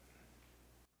 Alright.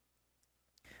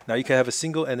 Now you can have a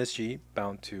single NSG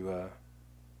bound to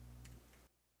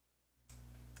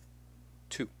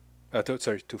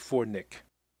 4 NIC.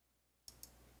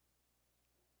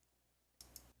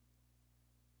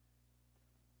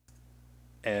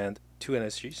 And 2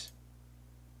 NSGs.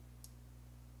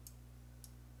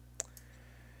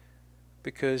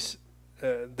 Because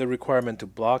the requirement to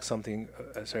block something,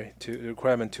 the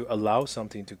requirement to allow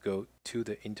something to go to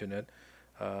the internet,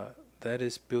 that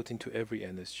is built into every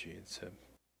NSG. It's a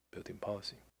built-in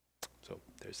policy. So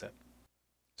there's that.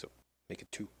 So make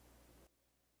it 2.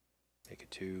 Make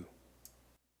it 2.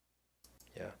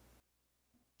 Yeah.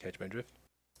 Catch my drift?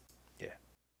 Yeah.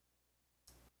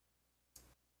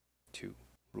 2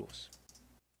 rules.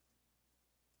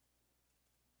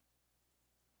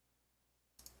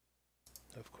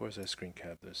 Of course, I screen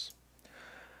cap this.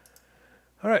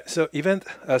 All right, so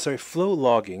flow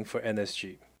logging for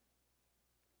NSG.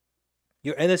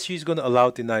 Your NSG is going to allow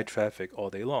denied traffic all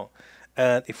day long.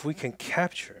 And if we can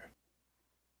capture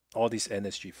all these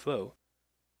NSG flow,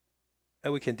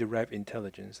 and we can derive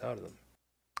intelligence out of them.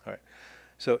 All right,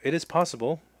 so it is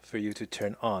possible for you to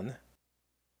turn on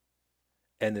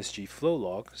NSG flow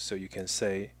log so you can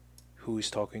say who is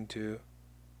talking to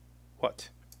what.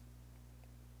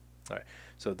 All right,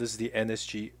 so this is the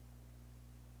NSG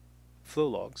flow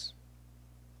logs.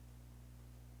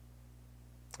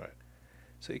 All right,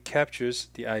 so it captures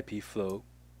the IP flow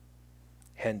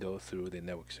handle through the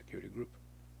network security group.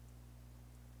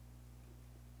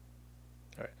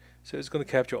 All right, so it's going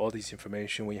to capture all these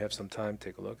information. When you have some time,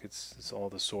 take a look. It's all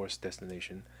the source,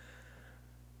 destination.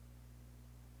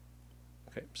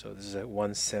 Okay, so this is a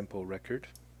 1 sample record.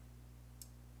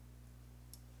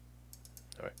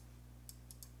 All right.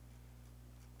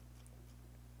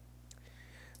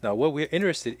 Now, what we're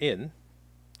interested in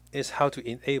is how to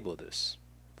enable this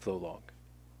flow log.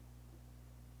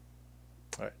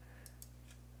 All right.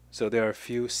 So there are a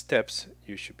few steps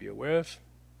you should be aware of.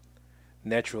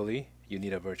 Naturally, you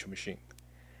need a virtual machine.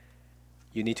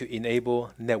 You need to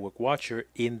enable Network Watcher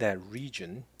in that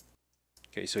region.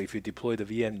 Okay, so if you deploy the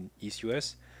VM in East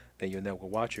US, then your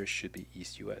Network Watcher should be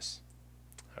East US.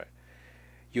 All right.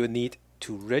 You need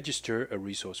to register a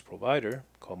resource provider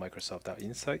called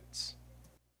Microsoft.Insights,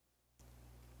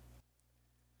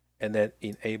 and then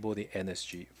enable the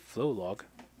NSG flow log.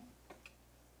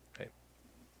 Okay.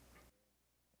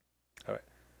 All right.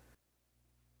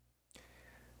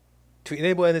 To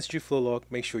enable NSG flow log,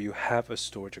 make sure you have a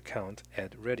storage account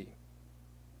at ready.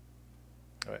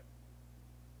 All right.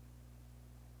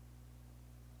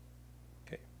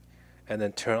 Okay. And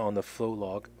then turn on the flow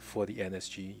log for the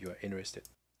NSG you are interested,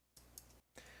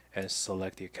 and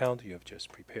select the account you have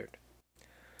just prepared.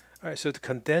 All right. So to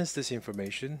condense this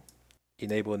information,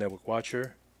 enable Network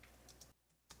Watcher,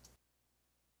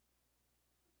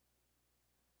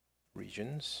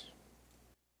 regions.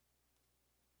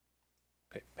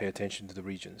 Okay, pay attention to the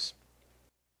regions.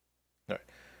 All right.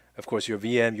 Of course, your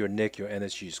VM, your NIC, your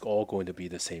NSG is all going to be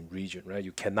the same region, right?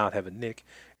 You cannot have a NIC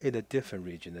in a different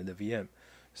region than the VM.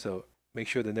 So make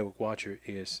sure the Network Watcher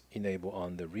is enabled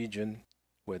on the region,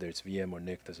 whether it's VM or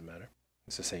NIC, doesn't matter.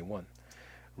 It's the same one.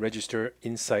 Register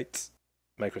Insights,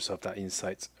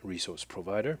 Microsoft.Insights resource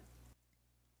provider.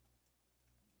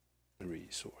 And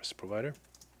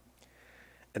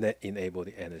then enable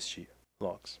the NSG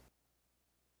logs.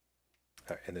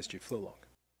 NSG flow log.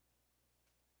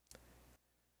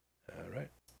 All right.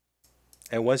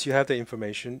 And once you have the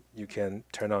information, you can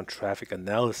turn on traffic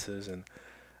analysis and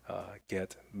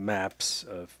get maps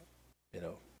of,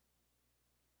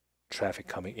 traffic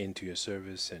coming into your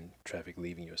service and traffic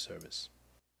leaving your service.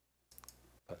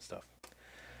 Fun stuff.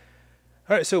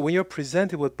 All right, so when you're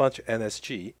presented with a bunch of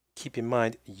NSG, keep in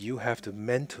mind you have to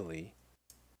mentally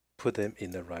put them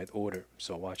in the right order.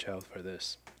 So watch out for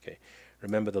this. Okay,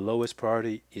 remember the lowest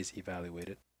priority is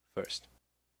evaluated first.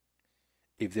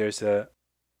 If there's a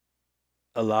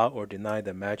allow or deny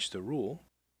that match the rule,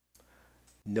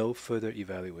 no further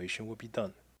evaluation will be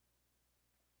done.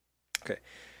 Okay,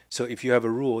 so if you have a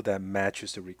rule that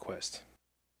matches the request,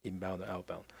 inbound or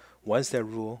outbound, once that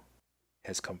rule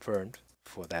has confirmed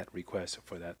for that request or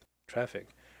for that traffic,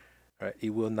 right,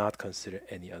 it will not consider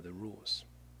any other rules.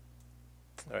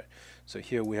 All right, so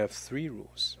here we have 3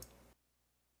 rules.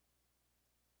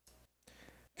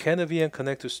 Can a VM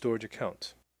connect to storage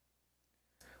account?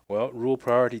 Well, rule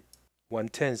priority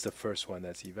 110 is the first one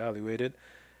that's evaluated.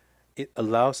 It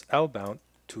allows outbound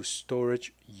to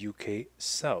storage UK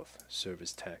South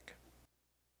service tag.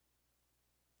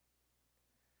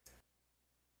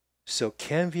 So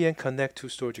can VM connect to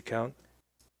storage account?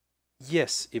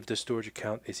 Yes, if the storage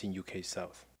account is in UK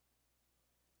South.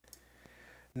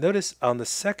 Notice on the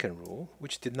second rule,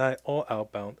 which deny all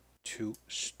outbound to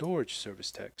storage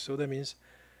service tag. So that means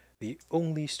the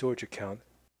only storage account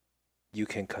you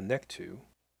can connect to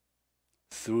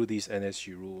through these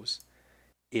NSG rules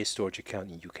is storage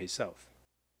account in UK South.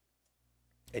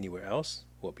 Anywhere else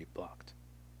will be blocked.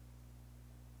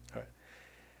 All right.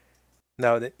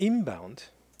 Now the inbound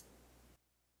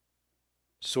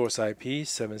source IP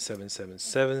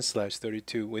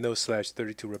 7777/32. We know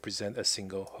 /32 represent a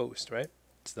single host, right?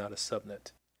 It's not a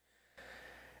subnet.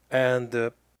 And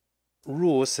the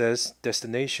rule says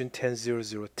destination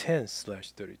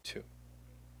 10.00.10/32.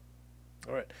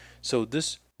 All right. So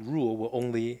this rule will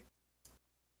only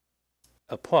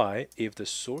apply if the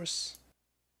source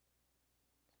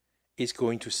is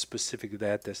going to specific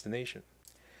that destination.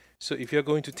 So if you're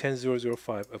going to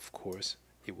 10.0.0.5, of course,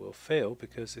 it will fail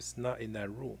because it's not in that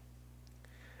rule.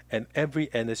 And every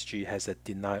NSG has a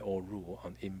deny all rule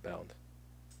on inbound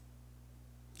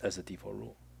as a default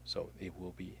rule. So it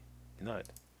will be denied.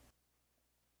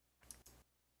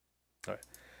 All right.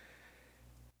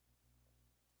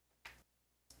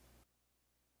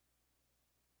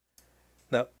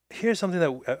 Now, here's something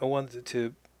that I wanted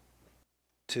to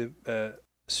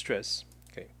stress.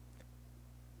 Okay.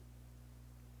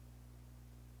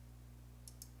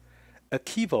 A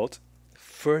Key Vault,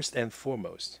 first and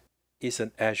foremost, is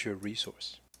an Azure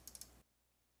resource.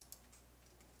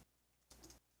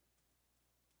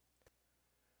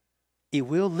 It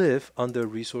will live under a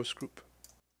resource group.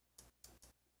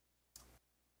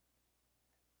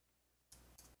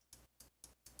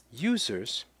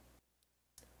 Users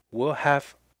will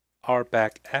have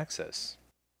RBAC access,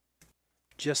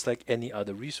 just like any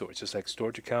other resource, just like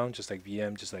storage account, just like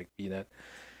VM, just like VNet.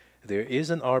 There is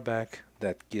an RBAC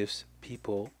that gives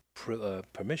people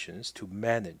permissions to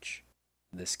manage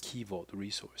this Key Vault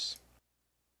resource.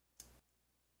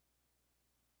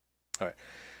 All right.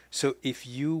 So if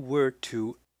you were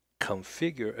to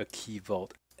configure a Key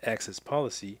Vault access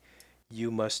policy,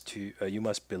 you must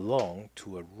belong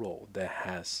to a role that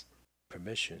has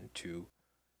permission to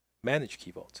manage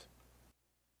Key Vault.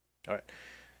 All right.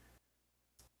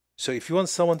 So if you want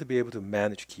someone to be able to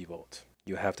manage Key Vault,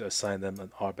 you have to assign them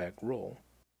an RBAC role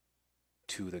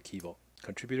to the Key Vault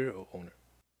contributor or owner.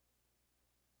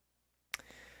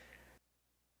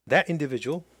 That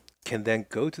individual can then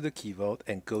go to the Key Vault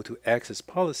and go to access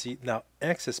policy. Now,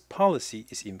 access policy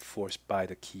is enforced by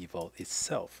the Key Vault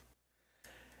itself.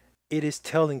 It is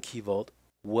telling Key Vault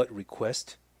what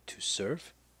request to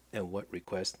serve and what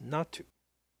request not to.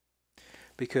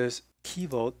 Because Key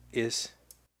Vault is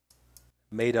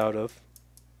made out of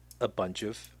a bunch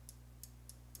of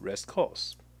REST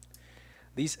calls.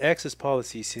 These access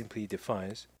policies simply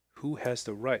defines who has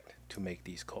the right to make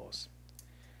these calls.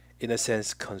 In a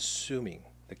sense, consuming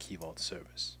the Key Vault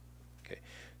service. Okay,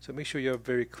 so make sure you're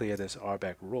very clear there's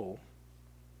RBAC role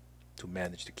to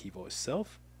manage the Key Vault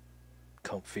itself,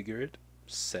 configure it,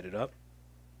 set it up,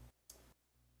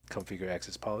 configure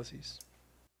access policies.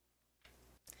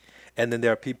 And then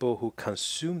there are people who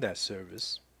consume that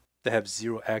service that have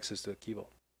zero access to the Key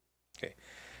Vault. Okay,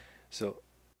 so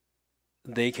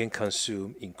they can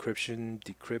consume encryption,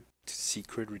 decrypt,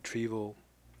 secret retrieval,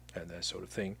 and that sort of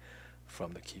thing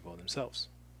from the Key Vault themselves.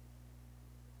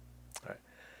 All right.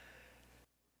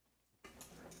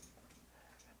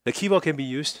 The Key Vault can be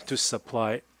used to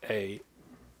supply a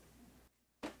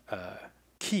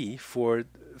key for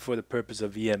the purpose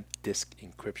of VM disk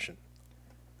encryption.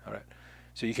 All right.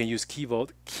 So you can use Key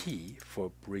Vault key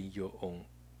for bring your own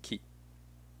key.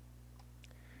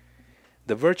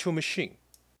 The virtual machine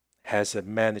has a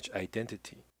managed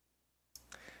identity.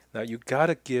 Now you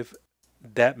gotta give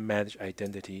that managed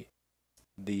identity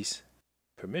these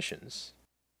permissions.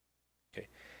 Okay,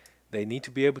 they need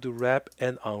to be able to wrap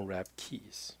and unwrap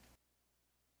keys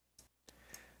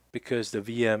because the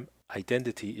VM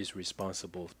identity is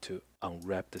responsible to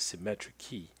unwrap the symmetric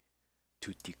key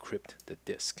to decrypt the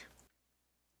disk.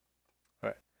 All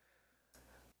right.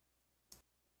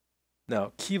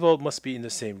 Now, Key Vault must be in the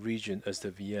same region as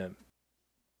the VM.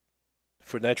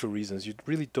 For natural reasons, you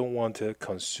really don't want to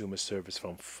consume a service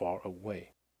from far away.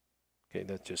 Okay,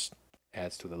 that just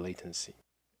adds to the latency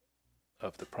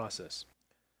of the process.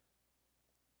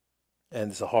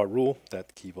 And it's a hard rule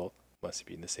that Key Vault must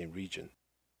be in the same region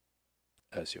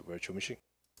as your virtual machine.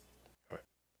 All right.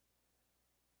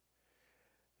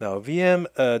 Now, VM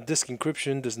disk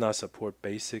encryption does not support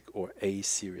basic or A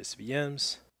series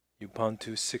VMs.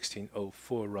 Ubuntu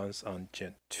 16.04 runs on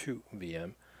Gen 2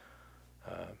 VM.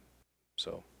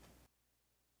 So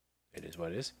it is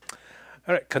what it is.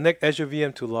 All right, connect Azure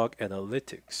VM to log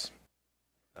analytics.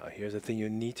 Now, here's the thing you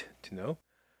need to know.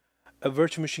 A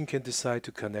virtual machine can decide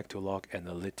to connect to log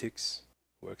analytics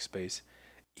workspace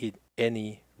in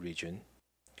any region.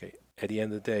 Okay, at the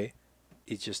end of the day,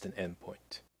 it's just an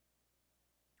endpoint.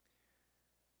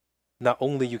 Not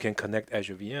only you can connect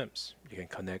Azure VMs, you can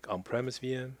connect on-premise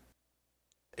VM,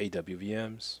 AW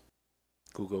VMs,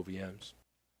 Google VMs,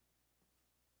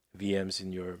 VMs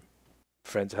in your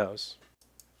friend's house.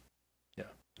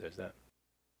 Yeah, there's that.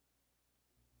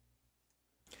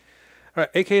 All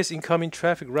right, AKS incoming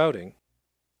traffic routing.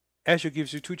 Azure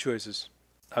gives you two choices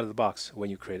out of the box when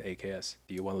you create AKS.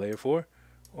 Do you want layer 4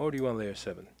 or do you want layer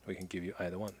 7? We can give you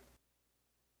either one.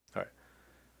 All right.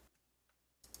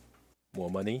 More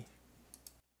money,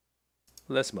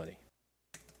 less money.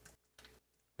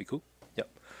 We cool? Yep.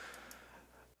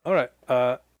 All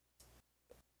right.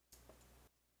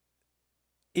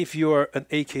 If you're an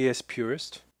AKS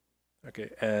purist,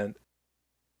 okay, and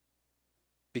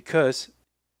because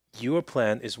your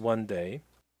plan is one day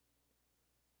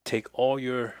take all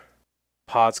your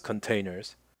pods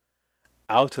containers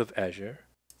out of Azure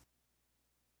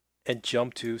and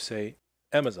jump to, say,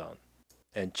 Amazon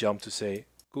and jump to, say,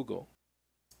 Google.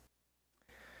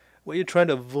 What you're trying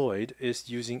to avoid is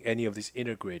using any of these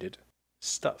integrated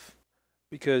stuff,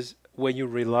 because when you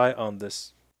rely on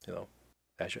this,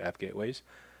 Azure App Gateways,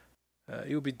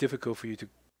 it will be difficult for you to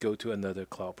go to another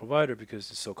cloud provider because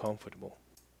it's so comfortable.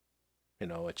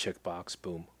 A checkbox,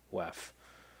 boom, WAF,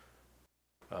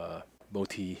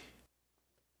 multi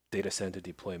data center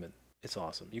deployment. It's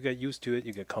awesome. You get used to it,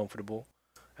 you get comfortable,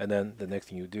 and then the next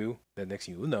thing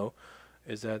you know,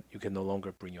 is that you can no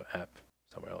longer bring your app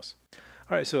somewhere else.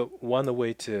 All right, so one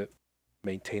way to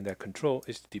maintain that control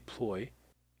is to deploy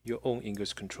your own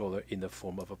ingress controller in the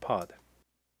form of a pod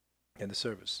and the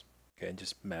service, okay, and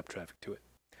just map traffic to it.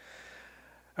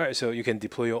 All right, so you can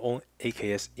deploy your own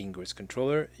AKS ingress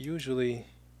controller. Usually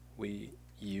we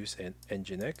use an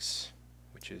Nginx,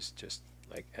 which is just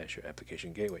like Azure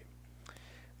Application Gateway.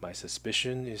 My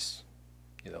suspicion is,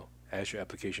 Azure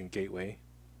Application Gateway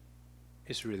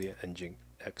is really an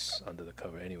Nginx under the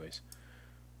cover anyways.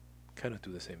 Kind of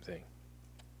do the same thing.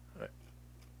 All right.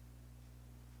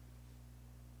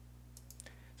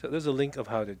 So there's a link of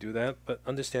how to do that, but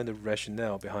understand the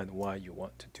rationale behind why you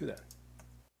want to do that.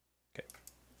 Okay.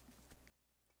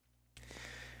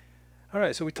 All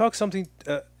right, so we talked something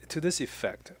to this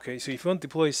effect. Okay, so if you want to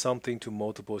deploy something to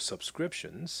multiple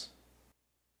subscriptions,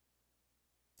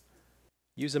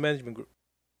 use a management group.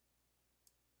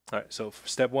 All right, so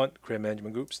step 1, create a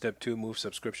management group. Step 2, move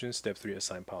subscriptions. Step 3,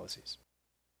 assign policies.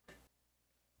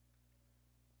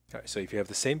 All right, so if you have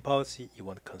the same policy, you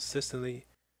want to consistently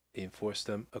enforce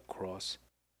them across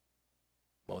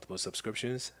multiple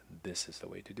subscriptions, this is the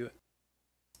way to do it.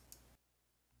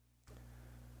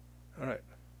 All right.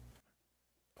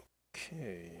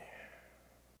 Okay.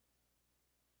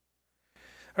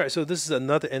 All right, so this is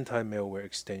another anti-malware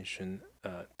extension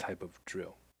type of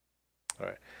drill. All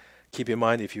right. Keep in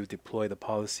mind, if you deploy the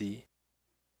policy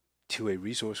to a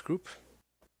resource group,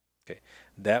 okay,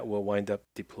 that will wind up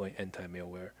deploying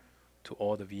anti-malware to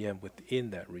all the VM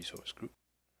within that resource group.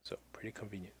 So pretty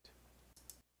convenient.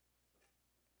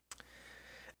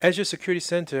 Azure Security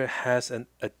Center has an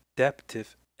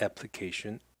adaptive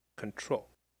application control.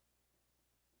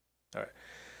 All right.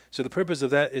 So the purpose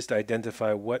of that is to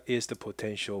identify what is the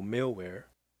potential malware.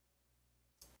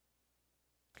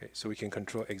 Okay, so we can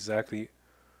control exactly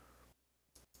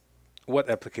what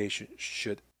application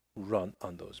should run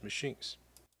on those machines.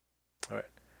 All right.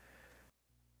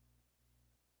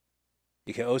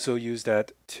 You can also use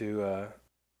that to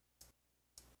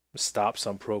stop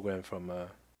some program from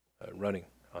running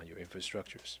on your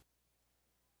infrastructures.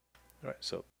 All right,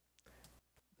 so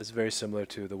it's very similar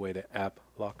to the way the app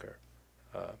locker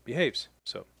behaves.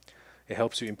 So it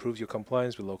helps you improve your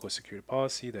compliance with local security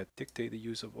policy that dictate the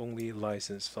use of only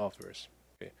licensed softwares.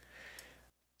 Okay,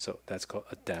 so that's called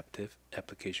adaptive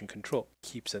application control.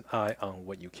 Keeps an eye on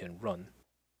what you can run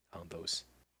on those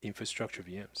infrastructure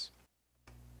VMs.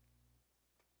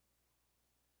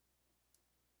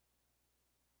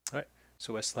 All right,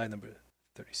 so at slide number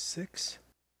 36,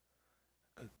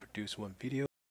 I'll produce one video.